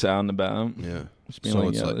piece is just out and about. Yeah. Just being So like,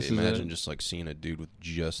 it's yeah, like, this is imagine it. just like seeing a dude with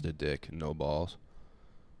just a dick and no balls.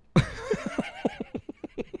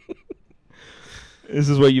 This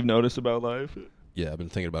is what you've noticed about life? Yeah, I've been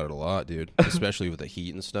thinking about it a lot, dude. Especially with the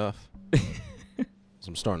heat and stuff. So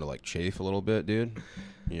I'm starting to like chafe a little bit, dude.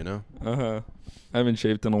 You know? I haven't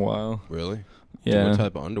shaved in a while. Really? Yeah. Dude, what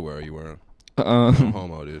type of underwear are you wearing? I'm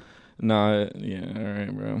homo, dude. Nah, yeah, all right,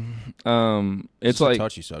 bro. It's it's like a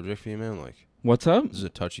touchy subject for you, man. Like, what's up? this is a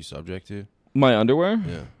touchy subject, dude. My underwear?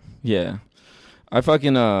 Yeah. Yeah. I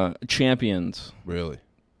fucking Champions. Really?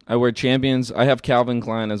 I wear Champions. I have Calvin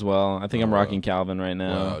Klein as well. I think I'm rocking Calvin right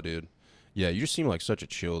now. Wow, dude. Yeah, you just seem like such a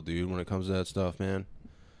chill dude when it comes to that stuff, man.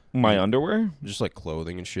 My underwear? Just like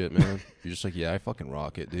clothing and shit, man. You're just like, yeah, I fucking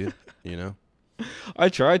rock it, dude. You know? I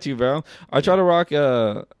try to, bro. I try to rock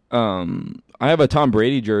I have a Tom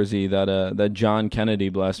Brady jersey that John Kennedy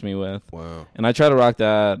blessed me with. Wow. And I try to rock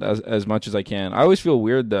that as much as I can. I always feel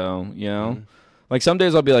weird though, you know? Mm-hmm. Like some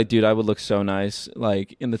days I'll be like, dude, I would look so nice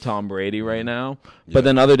like in the Tom Brady right now. But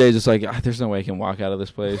then other days it's like, there's no way I can walk out of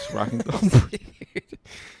this place rocking Tom Brady.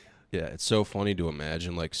 Yeah, it's so funny to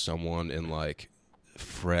imagine like someone in like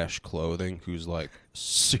fresh clothing who's like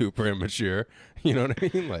super immature. You know what I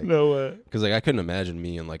mean? Like, No way. because like I couldn't imagine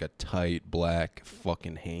me in like a tight black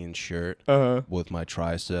fucking Hanes shirt with my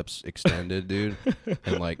triceps extended, dude,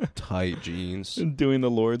 and like tight jeans. Doing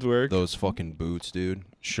the Lord's work. Those fucking boots, dude.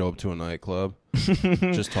 Show up to a nightclub,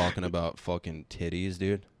 just talking about fucking titties,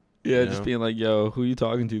 dude. Yeah, You just know? being like, yo, who you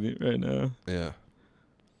talking to right now? Yeah.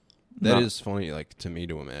 That is funny, like, to me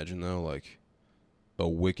to imagine, though, like, a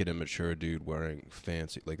wicked immature dude wearing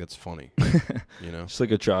fancy, like, that's funny, you know? Just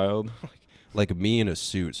like a child. Like, me in a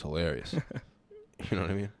suit's hilarious. You know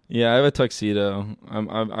what I mean? Yeah, I have a tuxedo.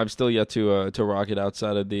 I'm still yet to rock it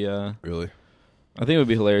outside of the. Really? I think it would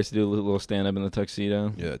be hilarious to do a little stand up in the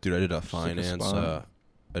tuxedo. Yeah, dude, I did a like a finance, spot.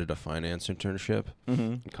 I did a finance internship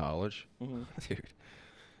in college. Dude.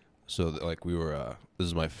 So, like, we were, this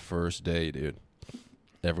is my first day, dude.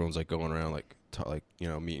 Everyone's, like, going around, like, you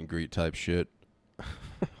know, meet and greet type shit.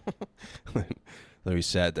 Then we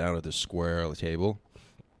sat down at the square table.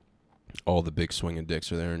 All the big swinging dicks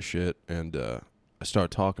are there and shit. And I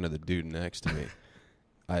started talking to the dude next to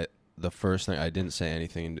me. The first thing, I didn't say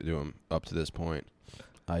anything to him up to this point.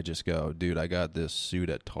 I just go, dude, I got this suit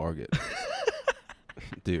at Target.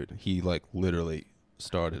 Dude, he, like, literally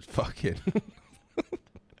started fucking...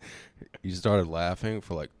 He started laughing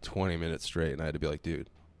for, like, 20 minutes straight, and I had to be like, dude,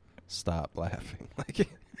 stop laughing. Like...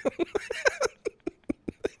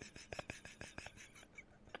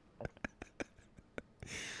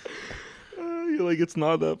 You're like, it's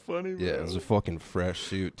not that funny, bro. Yeah, it was a fucking fresh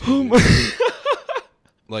suit, dude. Oh my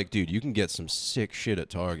Like, dude, you can get some sick shit at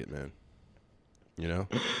Target, man. You know?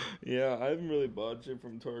 Yeah, I haven't really bought shit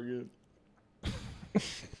from Target.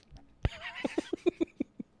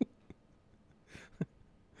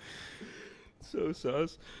 So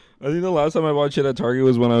sus. I think the last time I bought shit at Target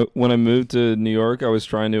was when I moved to New York. I was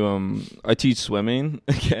trying to I teach swimming.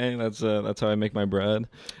 Okay, that's how I make my bread.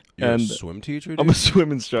 You're and a swim teacher, dude? I'm a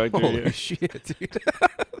swim instructor. Holy Yeah. shit, dude.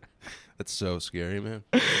 That's so scary, man.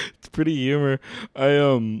 It's pretty humor. I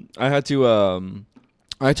had to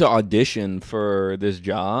audition for this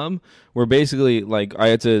job where basically like I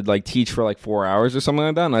had to like teach for like 4 hours or something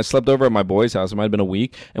like that, and I slept over at my boy's house. It might have been a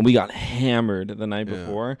week, and we got hammered the night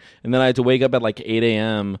before, and then I had to wake up at like 8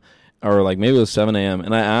 a.m. or like maybe it was 7 a.m.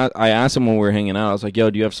 And I asked him when we were hanging out, I was like,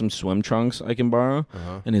 "Yo, do you have some swim trunks I can borrow?"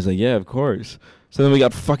 And he's like, "Yeah, of course." So then we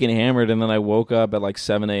got fucking hammered, and then I woke up at like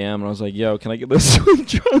 7 a.m. and I was like, "Yo, can I get those swim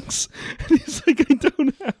trunks?" And he's like, "I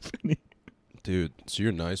don't have any." Dude, so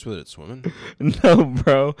you're nice with it at swimming? No,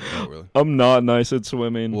 bro. Oh, really? I'm not nice at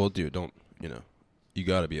swimming. Well, dude, don't, you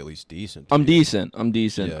got to be at least decent. I'm dude. decent. I'm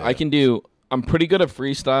decent. Yeah, I can do. I'm pretty good at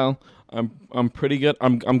freestyle. I'm pretty good.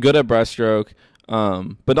 I'm good at breaststroke.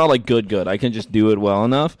 But not like good. I can just do it well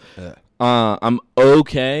enough. Yeah. I'm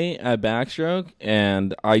okay at backstroke,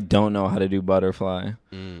 and I don't know how to do butterfly.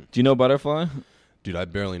 Do you know butterfly? Dude, I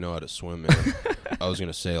barely know how to swim, man. I was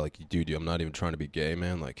going to say, like, dude, I'm not even trying to be gay,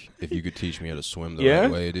 man. Like, if you could teach me how to swim the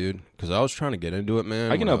right way, dude. Because I was trying to get into it,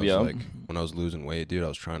 man. I can help you out. Like, when I was losing weight, dude, I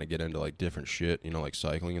was trying to get into, like, different shit, like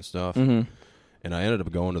cycling and stuff. Mm-hmm. And I ended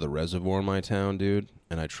up going to the reservoir in my town, dude,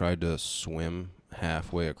 and I tried to swim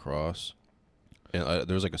halfway across. And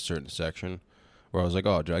there was, like, a certain section where I was like,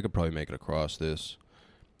 oh, dude, I could probably make it across this.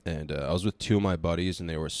 And I was with two of my buddies, and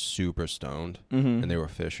they were super stoned, and they were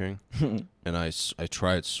fishing. And I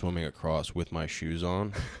tried swimming across with my shoes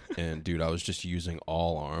on, and, dude, I was just using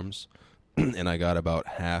all arms. And I got about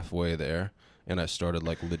halfway there, and I started,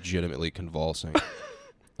 like, legitimately convulsing.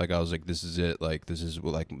 Like, I was like, this is it. Like, this is,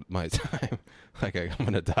 like, my time. Like, I'm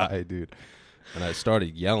going to die, dude. And I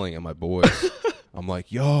started yelling at my boys. I'm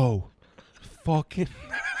like, yo, fucking,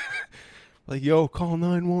 like, yo, call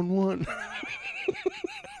 911.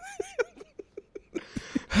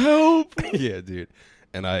 Help! Yeah, dude.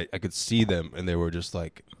 And I could see them, and they were just,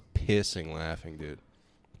 like, pissing laughing, dude.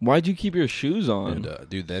 Why'd you keep your shoes on? And,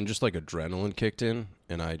 dude, then just, like, adrenaline kicked in,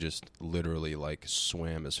 and I just literally, like,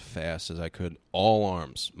 swam as fast as I could. All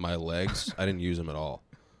arms. My legs, I didn't use them at all.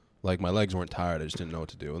 Like, my legs weren't tired. I just didn't know what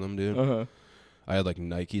to do with them, dude. Uh-huh. I had, like,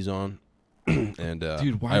 Nikes on, and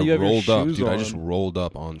dude, why I do you have your rolled up. shoes Dude, on? I just rolled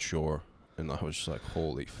up on shore, and I was just like,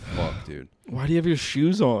 holy fuck, dude. Why do you have your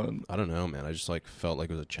shoes on? I don't know, man. I just, like, felt like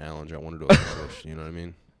it was a challenge I wanted to accomplish. You know what I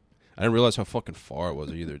mean? I didn't realize how fucking far it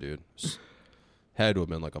was either, dude. Had to have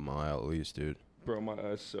been like a mile at least, dude. Bro, my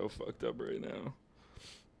eye's so fucked up right now.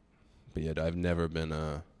 But yeah, I've never been,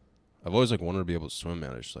 I've always, like, wanted to be able to swim,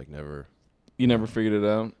 man. I just, like, never. You never figured it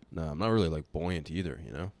out? No, I'm not really, like, buoyant either,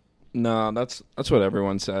 No, that's what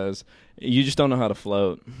everyone says. You just don't know how to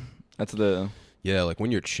float. That's the... Yeah, like,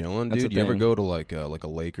 when you're chilling, That's dude, the you ever thing. go to, like a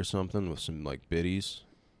lake or something with some, like, biddies?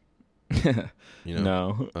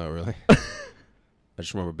 No. Oh, really? I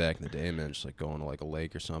just remember back in the day, man, just, like, going to, like, a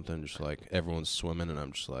lake or something, just, like, everyone's swimming, and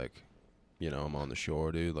I'm just, like, I'm on the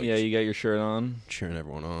shore, dude. Like, Yeah, you got your shirt on. cheering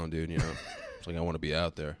everyone on, dude, It's like, I want to be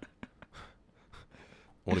out there. I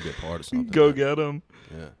want to be a part of something. Go man. get them.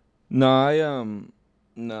 Yeah.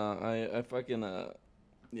 No, I fucking,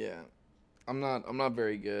 yeah. I'm not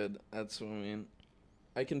very good at swimming.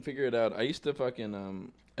 I can figure it out. I used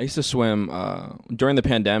to swim, during the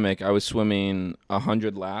pandemic, I was swimming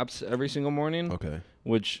 100 laps every single morning. Okay.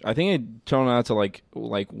 Which I think it turned out to like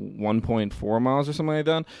 1.4 miles or something like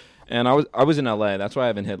that. And I was in LA. That's why I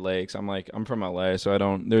haven't hit lakes. I'm from LA, so I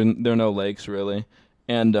don't. There are no lakes really.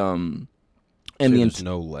 And So there's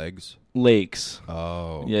no legs. lakes.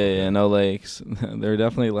 Oh. Yeah, no lakes. There are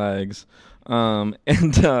definitely legs. And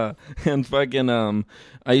fucking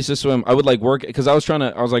I used to swim. I would like work because I was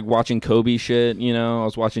like watching Kobe shit. I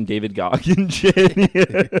was watching David Goggins shit.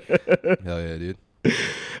 Hell yeah, dude.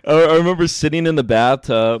 I remember sitting in the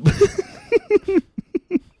bathtub.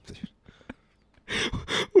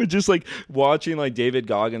 We're just like watching like David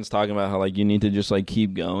Goggins talking about how like you need to just like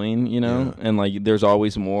keep going, Yeah. and like there's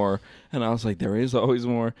always more. And I was like, there is always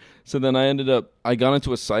more. So then I got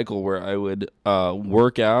into a cycle where I would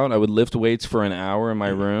work out. I would lift weights for an hour in my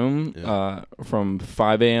room from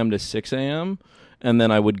 5 a.m. to 6 a.m. And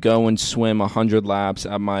then I would go and swim 100 laps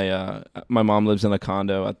at my mom lives in a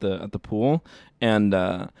condo at the pool. And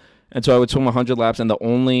so I would swim 100 laps. And the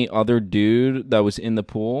only other dude that was in the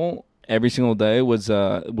pool every single day was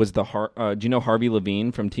do you know Harvey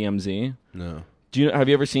Levine from TMZ? No. Have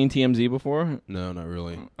you ever seen TMZ before? No, not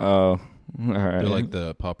really. Oh, all right. They're like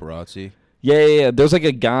the paparazzi. Yeah. There's like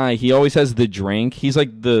a guy. He always has the drink. He's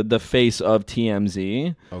like the face of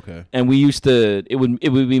TMZ. Okay. And we used to. It would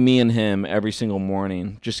be me and him every single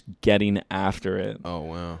morning, just getting after it. Oh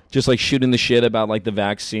wow. Just like shooting the shit about like the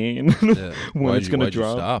vaccine Yeah. when it's gonna why'd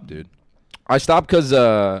drop. you stop, dude? I stopped because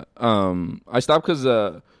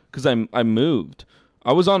I moved.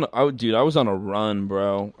 I was on a run,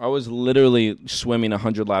 bro. I was literally swimming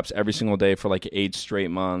 100 laps every single day for like 8 straight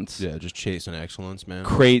months. Yeah, just chasing excellence, man.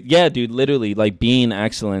 Yeah, dude, literally like being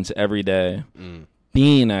excellence every day.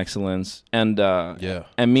 Being excellence. And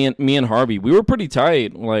and me and Harvey, we were pretty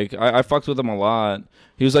tight. Like I fucked with him a lot.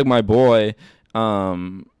 He was like my boy.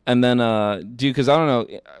 And then dude, cuz I don't know,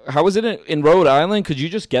 how was it in Rhode Island? Could you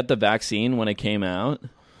just get the vaccine when it came out?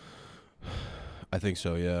 I think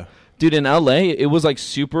so, yeah. Dude, in LA, it was like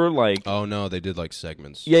super like... Oh, no, they did like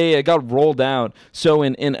segments. Yeah, it got rolled out. So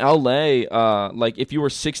in LA, like if you were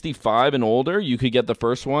 65 and older, you could get the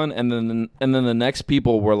first one, and then the next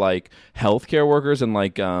people were like healthcare workers and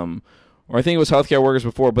like or I think it was healthcare workers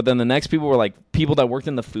before, but then the next people were like people that worked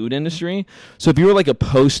in the food industry. So if you were like a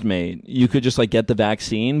Postmate, you could just like get the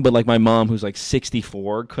vaccine, but like my mom who's like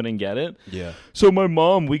 64 couldn't get it. Yeah. So my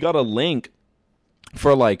mom, we got a link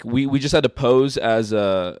for like we just had to pose as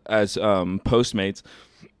Postmates,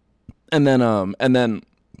 and then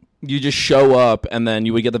you just show up, and then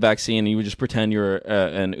you would get the vaccine, and you would just pretend you're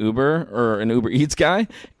an Uber or an Uber Eats guy.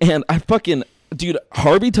 And I fucking... Dude,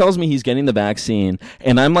 Harvey tells me he's getting the vaccine,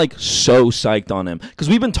 and I'm like so psyched on him because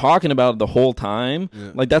we've been talking about it the whole time.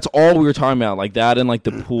 Yeah. Like that's all we were talking about, like that and like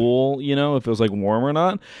the pool, you know, if it was like warm or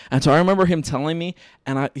not. And so I remember him telling me,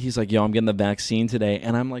 and he's like, "Yo, I'm getting the vaccine today,"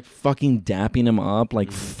 and I'm like fucking dapping him up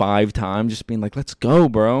like 5 times, just being like, "Let's go,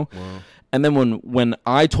 bro." Wow. And then when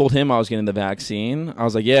I told him I was getting the vaccine, I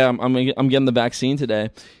was like, "Yeah, I'm getting the vaccine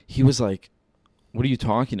today." He was like, "What are you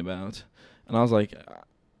talking about?" And I was like,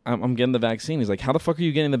 I'm getting the vaccine. He's like, "How the fuck are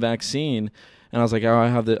you getting the vaccine?" And I was like,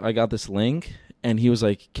 "Oh, I got this link." And he was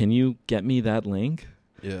like, "Can you get me that link?"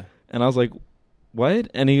 Yeah. And I was like, "What?"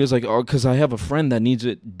 And he was like, "Oh, because I have a friend that needs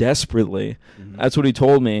it desperately." Mm-hmm. That's what he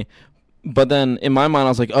told me. But then in my mind, I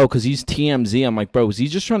was like, "Oh, because he's TMZ." I'm like, "Bro, is he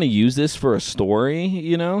just trying to use this for a story?"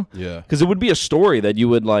 You know? Yeah. Because it would be a story that you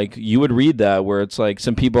would read that where it's like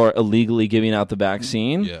some people are illegally giving out the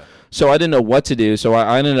vaccine. Yeah. So I didn't know what to do. So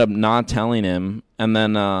I ended up not telling him. And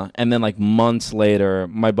then like months later,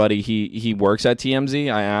 my buddy, he works at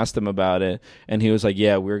TMZ. I asked him about it, and he was like,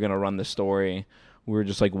 "Yeah, we were gonna run the story. We were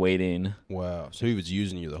just like waiting." Wow. So he was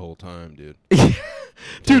using you the whole time, dude.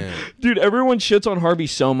 Dude, everyone shits on Harvey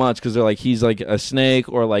so much because they're like, he's like a snake,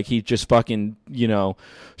 or like he just fucking, you know,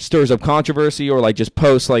 stirs up controversy, or like just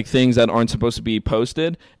posts like things that aren't supposed to be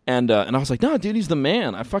posted. And I was like, "No, dude, he's the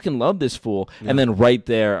man. I fucking love this fool." Yeah. And then right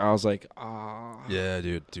there, I was like, "Ah." Yeah,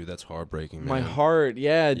 dude, that's heartbreaking, man. My heart,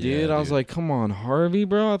 yeah, dude. I was like, "Come on, Harvey,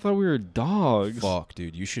 bro. I thought we were dogs." Fuck,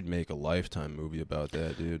 dude. You should make a Lifetime movie about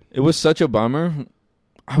that, dude. It was such a bummer.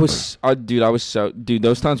 Dude,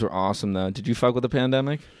 those times were awesome, though. Did you fuck with the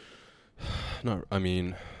pandemic? No, I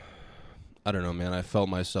mean, I don't know, man. I felt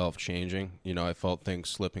myself changing. You know, I felt things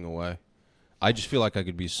slipping away. I just feel like I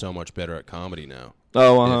could be so much better at comedy now.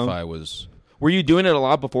 Oh, if I was... Were you doing it a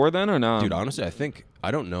lot before then, or not? Dude, honestly,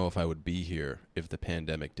 I don't know if I would be here if the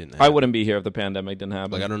pandemic didn't happen. I wouldn't be here if the pandemic didn't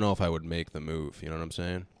happen. Like, I don't know if I would make the move. You know what I'm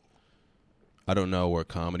saying? I don't know where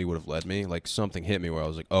comedy would have led me. Like, something hit me where I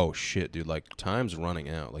was like, "Oh shit, dude! Like, time's running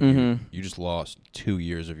out. Like, you just lost 2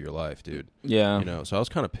 years of your life, dude." Yeah. You know. So I was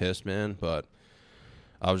kind of pissed, man. But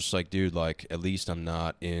I was just like, dude, like, at least I'm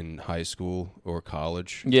not in high school or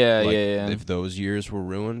college. Yeah, like, yeah. If those years were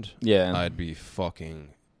ruined, I'd be fucking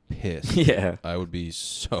pissed. Yeah. I would be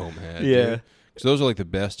so mad. Yeah. Because those are like the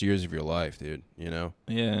best years of your life, dude. You know.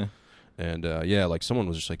 Yeah. And yeah, like someone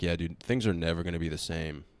was just like, "Yeah, dude, things are never gonna be the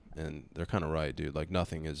same." And they're kind of right, dude. Like,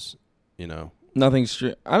 nothing is, you know. Nothing's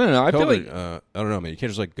true. I don't know. I feel like... I don't know, man. You can't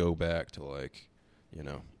just, like, go back to, like, you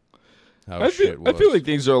know, how shit was. I feel like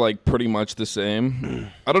things are, like, pretty much the same.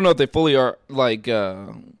 I don't know if they fully are, like,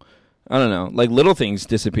 I don't know. Like, little things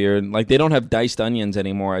disappeared. Like, they don't have diced onions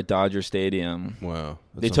anymore at Dodger Stadium. Wow.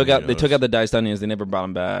 They took out the diced onions. They never brought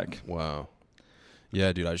them back. Wow.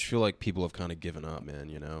 Yeah, dude, I just feel like people have kind of given up, man,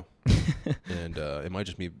 you know. And it might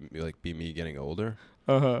just be me getting older.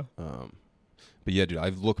 Uh-huh. But yeah, dude, I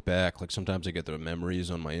look back, like sometimes I get the memories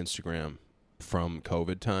on my Instagram from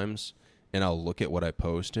COVID times, and I'll look at what I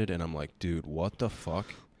posted, and I'm like, dude, what the fuck?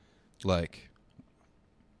 Like,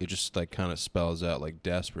 it just like kind of spells out like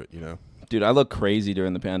desperate, you know? Dude, I look crazy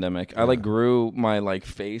during the pandemic. Yeah. I like grew my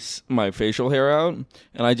my facial hair out,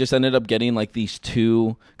 and I just ended up getting like these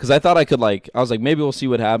 2, because I thought I could I was like, maybe we'll see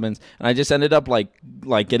what happens, and I just ended up like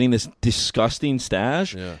getting this disgusting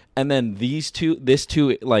stash, and then these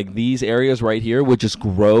areas right here would just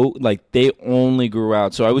grow, like they only grew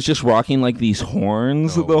out, so I was just rocking like these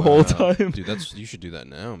horns the whole time. Dude, you should do that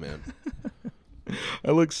now, man.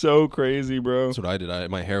 I look so crazy, bro. That's what I did.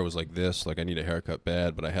 My hair was like this. Like I need a haircut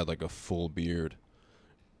bad, but I had like a full beard.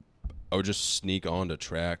 I would just sneak onto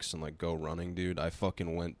tracks and like go running, dude. I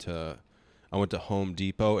went to Home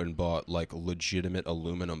Depot and bought like legitimate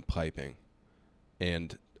aluminum piping,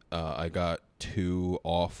 and I got 2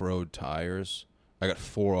 off-road tires. I got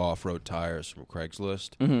 4 off-road tires from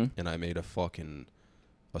Craigslist, and I made a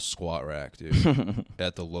squat rack, dude,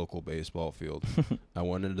 at the local baseball field. I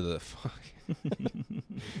went into the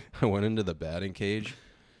batting cage,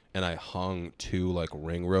 and I hung 2 like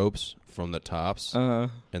ring ropes from the tops,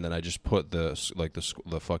 and then I just put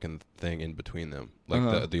the fucking thing in between them,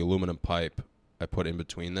 like the aluminum pipe. I put in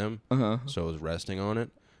between them, so it was resting on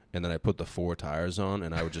it, and then I put the 4 tires on,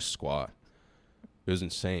 and I would just squat. It was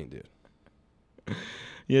insane, dude.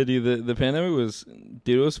 Yeah, dude, the pandemic was,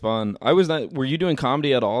 dude, it was fun. Were you doing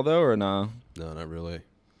comedy at all, though, or no? No, not really.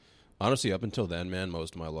 Honestly, up until then, man,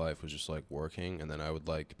 most of my life was just, like, working, and then I would,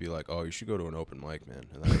 like, be like, oh, you should go to an open mic, man,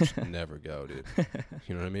 and then I just never go, dude.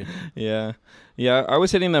 You know what I mean? Yeah. Yeah, I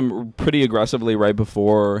was hitting them pretty aggressively right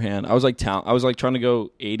beforehand. I was, like, trying to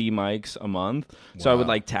go 80 mics a month, so I would,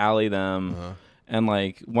 like, tally them. And,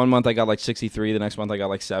 like, one month I got, like, 63. The next month I got,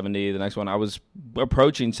 like, 70. The next one I was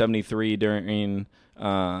approaching 73 during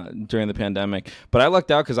the pandemic. But I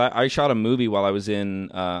lucked out because I shot a movie while I was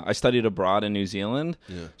I studied abroad in New Zealand.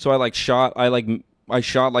 Yeah. So I shot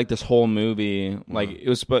like this whole movie. Like, it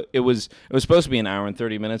was supposed to be an hour and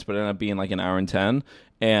 30 minutes, but it ended up being, like, an hour and 10.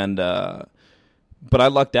 And, but I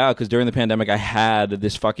lucked out because during the pandemic, I had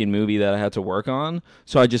this fucking movie that I had to work on.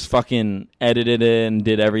 So I just fucking edited it and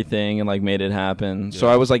did everything and, like, made it happen. Yeah. So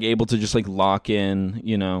I was, like, able to just, like, lock in,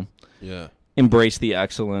 you know. Yeah. Embrace the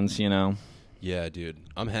excellence, you know. Yeah, dude.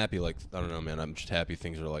 I'm happy, like, I don't know, man. I'm just happy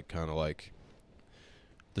things are, like, kind of, like,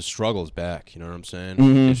 the struggle's back. You know what I'm saying?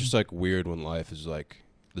 Mm-hmm. It's just, like, weird when life is, like,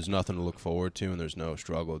 there's nothing to look forward to and there's no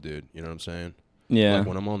struggle, dude. You know what I'm saying? Yeah. Like,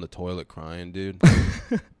 when I'm on the toilet crying, dude.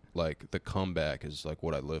 Like, the comeback is, like,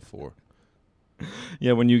 what I live for.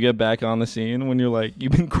 Yeah, when you get back on the scene, when you're, like,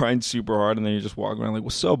 you've been crying super hard, and then you just walk around like,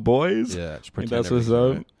 what's up, boys? Yeah, just pretend that's what's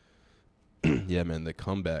up. Right. Yeah, man, the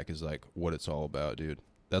comeback is, like, what it's all about, dude.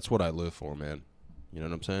 That's what I live for, man. You know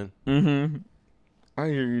what I'm saying? Mm-hmm. I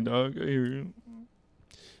hear you, dog. I hear you.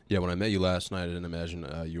 Yeah, when I met you last night, I didn't imagine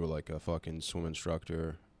you were, like, a fucking swim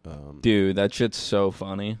instructor. Dude, that shit's so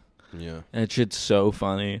funny. Yeah. That shit's so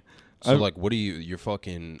funny. So, like, what you're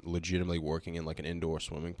fucking legitimately working in, like, an indoor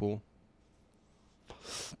swimming pool?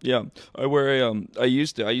 Yeah. I wear I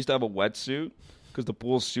used to have a wetsuit because the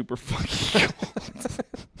pool's super fucking cold.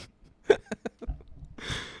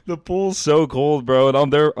 The pool's so cold, bro,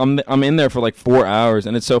 and I'm in there for, like, 4 hours,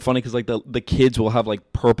 and it's so funny because, like, the kids will have,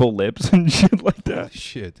 like, purple lips and shit like that.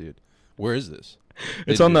 Shit, dude. Where is this?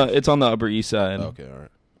 It's on the Upper East Side. Okay, all right.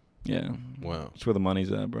 Yeah. Wow. That's where the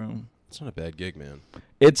money's at, bro. It's not a bad gig, man.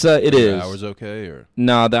 It is. The hours okay, or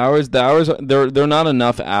no? The hours they're not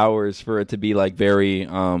enough hours for it to be, like, very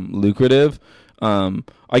lucrative.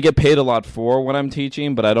 I get paid a lot for when I'm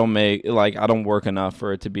teaching, but I don't work enough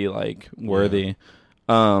for it to be, like, worthy.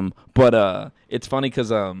 Yeah. But it's funny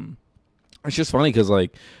because it's just funny because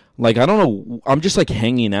like I don't know, I'm just, like,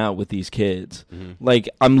 hanging out with these kids. Mm-hmm. Like,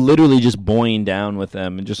 I'm literally just boying down with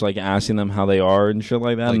them and just, like, asking them how they are and shit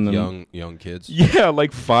like that. Like, and then, young kids? Yeah,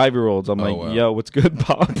 like 5-year-olds. I'm like, wow. Yo, what's good,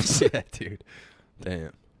 Pops? Yeah, dude.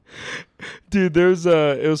 Damn. Dude, there's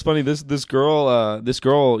it was funny. This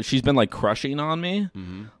girl, she's been, like, crushing on me.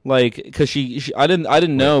 Mm-hmm. Like, because she I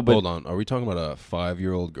didn't know, but hold on. Are we talking about a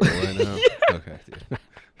 5-year-old girl right now? Yeah. Okay, dude.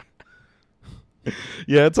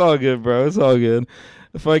 Yeah, it's all good, bro. It's all good.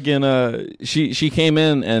 Fucking she came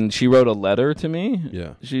in and she wrote a letter to me.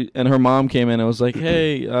 Yeah. And her mom came in and was like,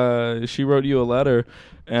 "Hey, she wrote you a letter."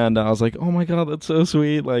 And I was like, "Oh my God, that's so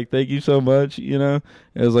sweet. Like, thank you so much." You know?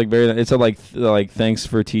 It was, like, it said, like thanks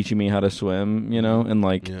for teaching me how to swim, you know? And,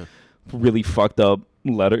 like, really fucked up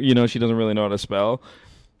letter. You know, she doesn't really know how to spell.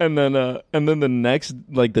 And then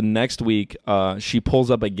the next week, she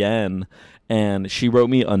pulls up again and she wrote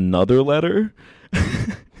me another letter.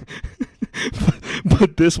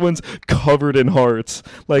 But this one's covered in hearts,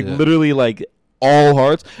 like, literally, like, all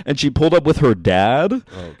hearts. And she pulled up with her dad.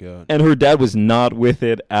 Oh God! And her dad was not with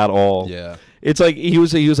it at all. Yeah, it's like he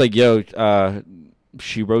was like, "Yo,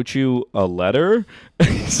 she wrote you a letter."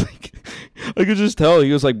 He's like, I could just tell.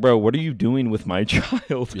 He was like, "Bro, what are you doing with my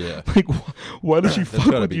child? Yeah, like, why does she fuck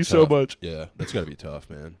with you so much?" Yeah, that's gotta be tough,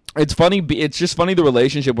 man. It's funny. It's just funny, the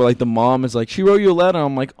relationship where, like, the mom is like, "She wrote you a letter."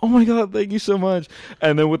 I'm like, "Oh my God, thank you so much."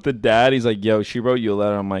 And then with the dad, he's like, "Yo, she wrote you a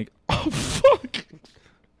letter." I'm like, "Oh fuck."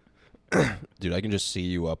 Dude, I can just see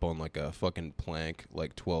you up on, like, a fucking plank,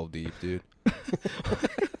 like, 12 deep, dude.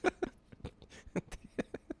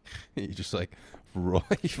 You just like roll,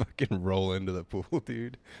 you fucking roll into the pool,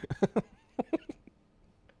 dude.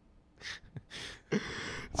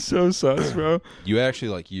 So sus, bro. You're actually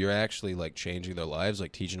like changing their lives,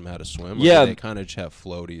 like teaching them how to swim. Or Yeah. do they kind of just have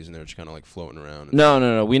floaties and they're just kind of like floating around.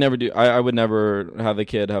 No. We never do. I would never have the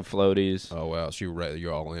kid have floaties. Oh wow, so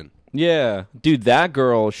you're all in. Yeah, dude, that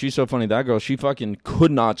girl, she's so funny. That girl, she fucking could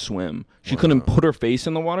not swim. She couldn't put her face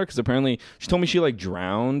in the water because apparently she told me she like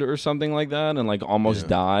drowned or something like that and like almost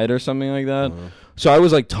died or something like that. So I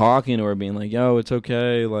was like talking to her, being like, "Yo, it's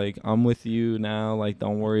okay. Like I'm with you now. Like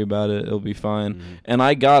don't worry about it. It'll be fine." And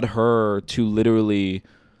I got her to literally.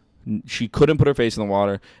 She couldn't put her face in the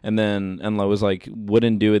water, and I was like,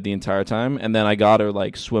 wouldn't do it the entire time. And then I got her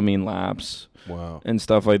like swimming laps, and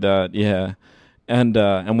stuff like that. Yeah. And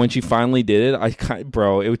when she finally did it,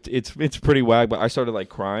 it's pretty whack. But I started like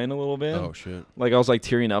crying a little bit. Oh shit! Like I was like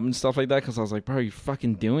tearing up and stuff like that because I was like, bro, you're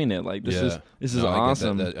fucking doing it. Like this is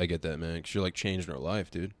awesome. I get that, man. 'Cause you're like changing her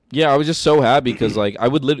life, dude. Yeah, I was just so happy because like I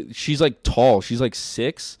would literally. She's like tall. She's like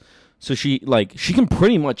 6, so she can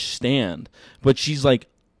pretty much stand. But she's like,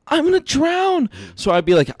 I'm gonna drown. So I'd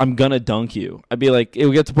be like, I'm gonna dunk you. I'd be like, it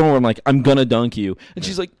would get to the point where I'm like, I'm gonna dunk you. And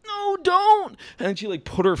she's like, no, don't. And she like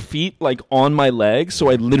put her feet like on my legs, so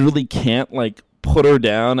I literally can't like put her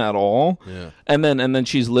down at all. Yeah. And then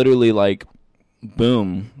she's literally like,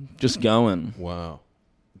 boom, just going. Wow.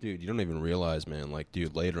 Dude, you don't even realize, man. Like,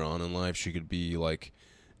 dude, later on in life, she could be like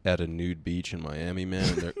at a nude beach in Miami, man.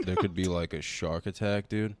 And there could be like a shark attack,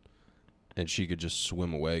 dude, and she could just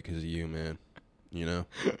swim away because of you, man. You know?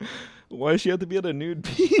 Why does she have to be at a nude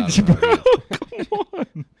I beach, don't know, bro? dude. Come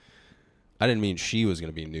on. I didn't mean she was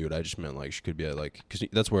gonna be nude. I just meant like she could be at like, because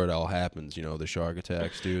that's where it all happens. You know, the shark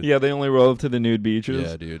attacks, dude. Yeah, they only roll up to the nude beaches.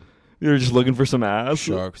 Yeah, dude. You're just looking for some ass.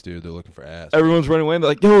 Sharks, dude. They're looking for ass. Everyone's running away and they're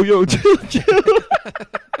like, yo, chill.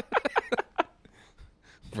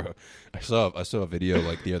 Bro, I saw a video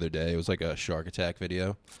like the other day. It was like a shark attack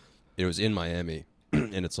video. It was in Miami,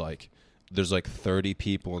 and it's like there's like 30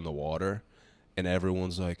 people in the water, and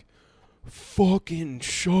everyone's like, "Fucking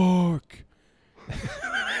shark!"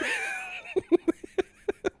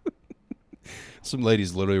 Some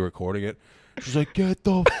lady's literally recording it. She's like, "Get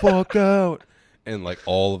the fuck out!" And like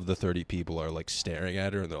all of the 30 people are like staring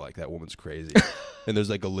at her, and they're like, "That woman's crazy." And there's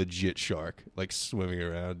like a legit shark like swimming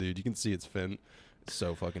around, dude. You can see its fin. It's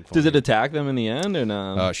so fucking funny. Does it attack them in the end or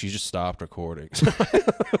no? She just stopped recording.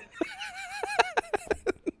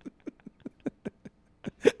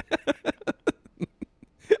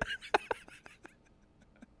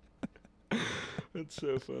 That's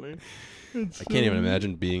so funny. I can't even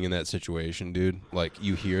imagine being in that situation, dude. Like,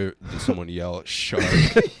 you hear someone yell, "Shark."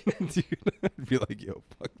 Dude, I'd be like, yo,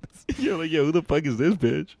 fuck this. You're like, yo, who the fuck is this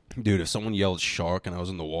bitch? Dude, if someone yelled "shark" and I was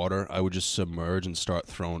in the water, I would just submerge and start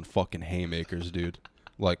throwing fucking haymakers, dude.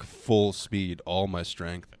 Like, full speed, all my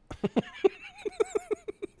strength.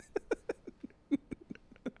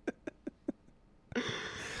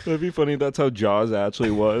 That'd be funny if that's how Jaws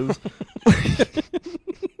actually was.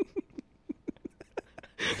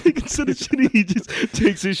 Like, instead of shitting, he just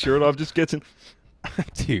takes his shirt off, just gets in.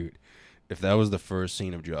 Dude, if that was the first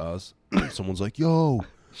scene of Jaws, someone's like, yo,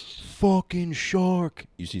 fucking shark.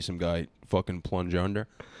 You see some guy fucking plunge under.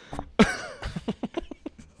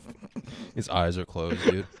 His eyes are closed,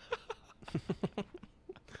 dude.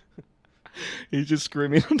 He's just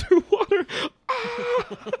screaming underwater.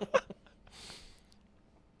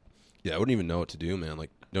 Yeah, I wouldn't even know what to do, man. Like,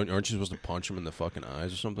 aren't you supposed to punch him in the fucking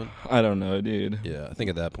eyes or something? I don't know, dude. Yeah, I think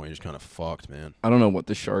at that point you're just kind of fucked, man. I don't know what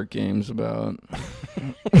the shark game's about.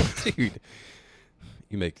 Dude,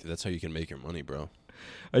 that's how you can make your money, bro.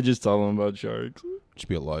 I just tell them about sharks. Just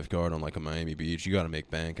be a lifeguard on like a Miami beach. You got to make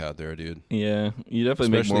bank out there, dude. Yeah, you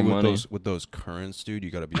definitely Especially make more money. with those currents, dude. You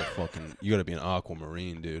got to be you got to be an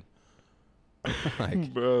aquamarine, dude.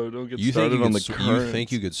 Like, bro, don't get started on the currents. You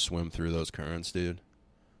think you could swim through those currents, dude?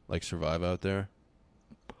 Like, survive out there?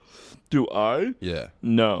 Do I? Yeah.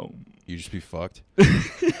 No. You just be fucked?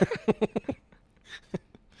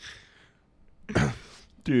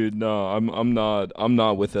 Dude, no, I'm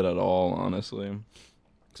not with it at all, honestly.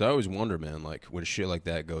 Because I always wonder, man, like, when shit like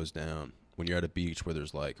that goes down, when you're at a beach where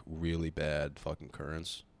there's, like, really bad fucking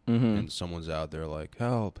currents, and someone's out there like,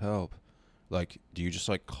 help, help. Like, do you just,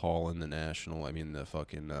 like, call in the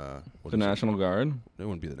fucking, The National Guard? It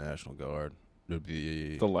wouldn't be the National Guard. It would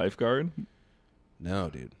be... The lifeguard? No,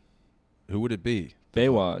 dude. Who would it be?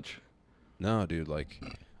 Baywatch. No, dude, like,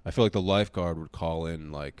 I feel like the lifeguard would call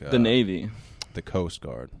in, like... the Navy. The Coast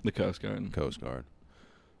Guard. The Coast Guard. Coast Guard.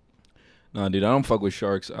 Nah, dude, I don't fuck with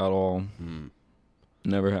sharks at all.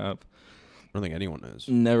 Never have. don't think anyone is.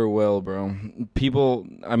 Never will, bro. People,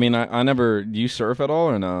 I mean, I never, do you surf at all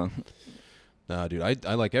or no? Nah, dude,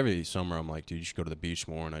 I like every summer I'm like, dude, you should go to the beach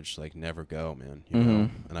more, and I just like never go, man. You know,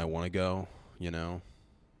 and I want to go, you know.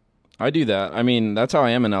 I do that. I mean, that's how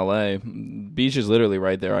I am in LA. Beach is literally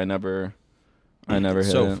right there. I never It's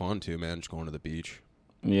hit so it. fun too, man. Just going to the beach.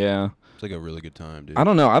 Yeah. It's like a really good time, dude. I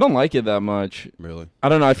don't know. I don't like it that much. Really? I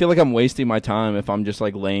don't know. I feel like I'm wasting my time if I'm just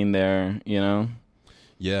like laying there, you know?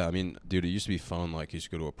 Yeah, I mean, dude, it used to be fun. Like, you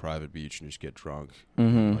used to go to a private beach and just get drunk,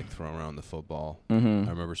 Mm-hmm. and, like throw around the football. Mm-hmm.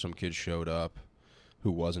 I remember some kid showed up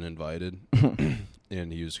who wasn't invited,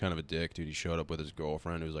 and he was kind of a dick, dude. He showed up with his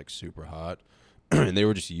girlfriend who was like super hot, and they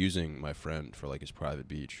were just using my friend for like his private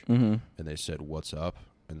beach. Mm-hmm. And they said, "What's up?"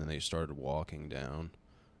 And then they started walking down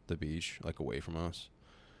the beach, like away from us.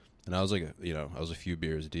 And I was like, I was a few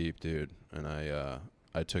beers deep, dude. And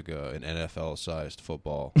I took an NFL-sized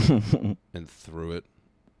football and threw it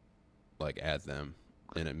like at them,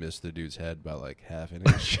 and it missed the dude's head by like half an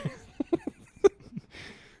inch.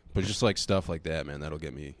 But just like stuff like that, man, that'll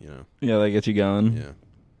get me, Yeah, that gets you going. Yeah.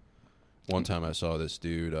 One time I saw this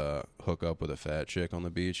dude hook up with a fat chick on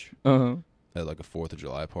the beach Uh-huh. at like a 4th of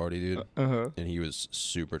July party, dude. Uh-huh. And he was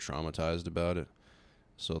super traumatized about it.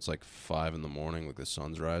 So it's like 5 a.m, like the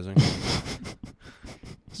sun's rising.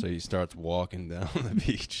 So he starts walking down the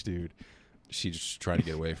beach, dude. She's just trying to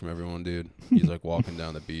get away from everyone, dude. He's like walking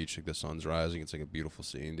down the beach, like the sun's rising. It's like a beautiful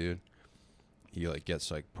scene, dude. He like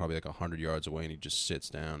gets like probably like 100 yards away, and he just sits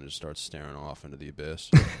down and just starts staring off into the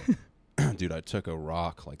abyss. Dude, I took a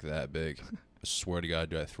rock like that big. I swear to God,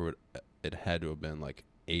 dude, I threw it. It had to have been like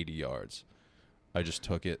 80 yards. I just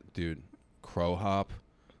took it, dude. Crow hop,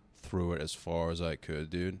 threw it as far as I could,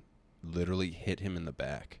 dude. Literally hit him in the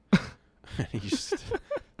back. And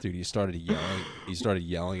dude, he started yelling. He started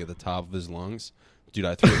yelling at the top of his lungs. Dude,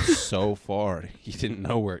 I threw it so far, he didn't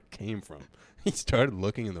know where it came from. He started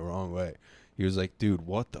looking in the wrong way. He was like, dude,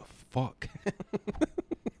 what the fuck?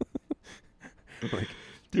 Like,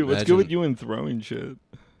 Dude, what's good with you and throwing shit?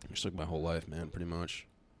 Just like my whole life, man, pretty much.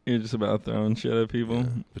 You're just about throwing shit at people? Yeah.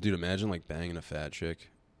 But dude, imagine like banging a fat chick,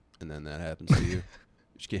 and then that happens to you. You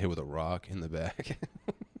just get hit with a rock in the back.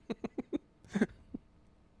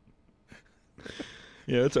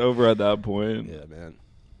 Yeah, it's over at that point. Yeah, man.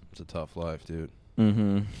 It's a tough life, dude.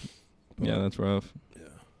 Mm-hmm. But, Yeah, that's rough. Yeah.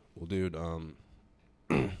 Well, dude,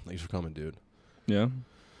 thanks for coming, dude. Yeah?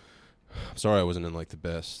 I'm sorry I wasn't in like the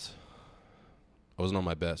best. I wasn't on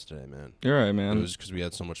my best today, man. You're right, It man. was because we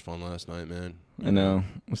had so much fun last night, man. I know.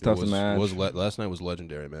 It was tough to match. Last night was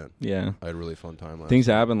legendary, man. Yeah. I had a really fun time last Things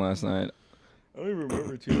night. happened last night. I don't even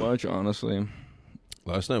remember too much, honestly.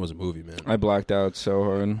 Last night was a movie, man. I blacked out so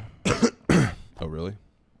hard. Oh, really?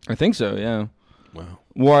 I think so, yeah. Wow.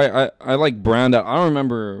 Well, I like browned out. I don't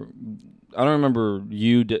remember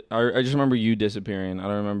you. I just remember you disappearing. I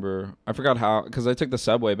don't remember. I forgot how, because I took the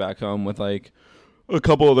subway back home with like a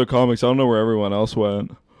couple other comics. I don't know where everyone else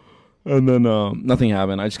went. And then nothing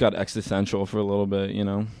happened. I just got existential for a little bit, you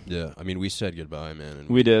know. Yeah, I mean, we said goodbye, man. And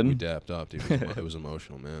We did? We dapped up, dude. It was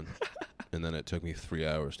emotional, man. And then it took me 3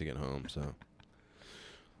 hours to get home, so.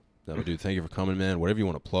 No, dude, thank you for coming, man. Whatever you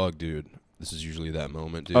want to plug, dude. This is usually that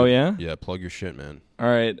moment, dude. Oh, yeah? Yeah, plug your shit, man. All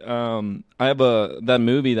right. I have that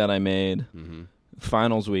movie that I made, Mm-hmm.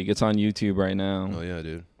 Finals Week. It's on YouTube right now. Oh, yeah,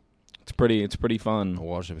 dude. It's pretty fun. I'll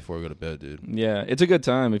watch it before we go to bed, dude. Yeah, it's a good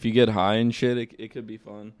time. If you get high and shit, it could be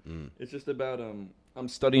fun. Mm. It's just about I'm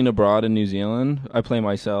studying abroad in New Zealand. I play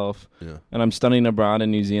myself. Yeah. And I'm studying abroad in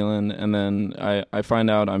New Zealand, and then I find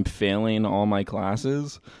out I'm failing all my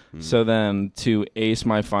classes. Mm. So then to ace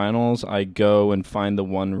my finals, I go and find the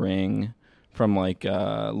one ring from like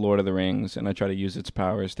Lord of the Rings, and I try to use its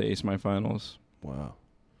powers to ace my finals. Wow.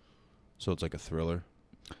 So it's like a thriller?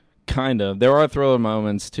 Kind of. There are thriller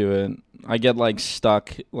moments to it. I get like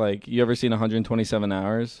stuck. Like, you ever seen 127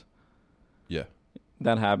 Hours? Yeah.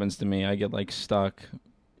 That happens to me. I get like stuck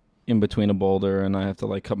in between a boulder, and I have to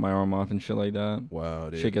like cut my arm off and shit like that.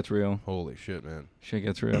 Wow, dude. Shit gets real. Holy shit, man. Shit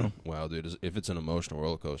gets real. Wow, dude. If it's an emotional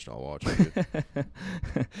roller coaster, I'll watch it, dude.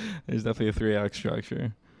 There's definitely a 3-act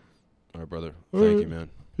structure. All right, brother. Thank you, man.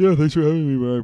 Yeah, thanks for having me, man.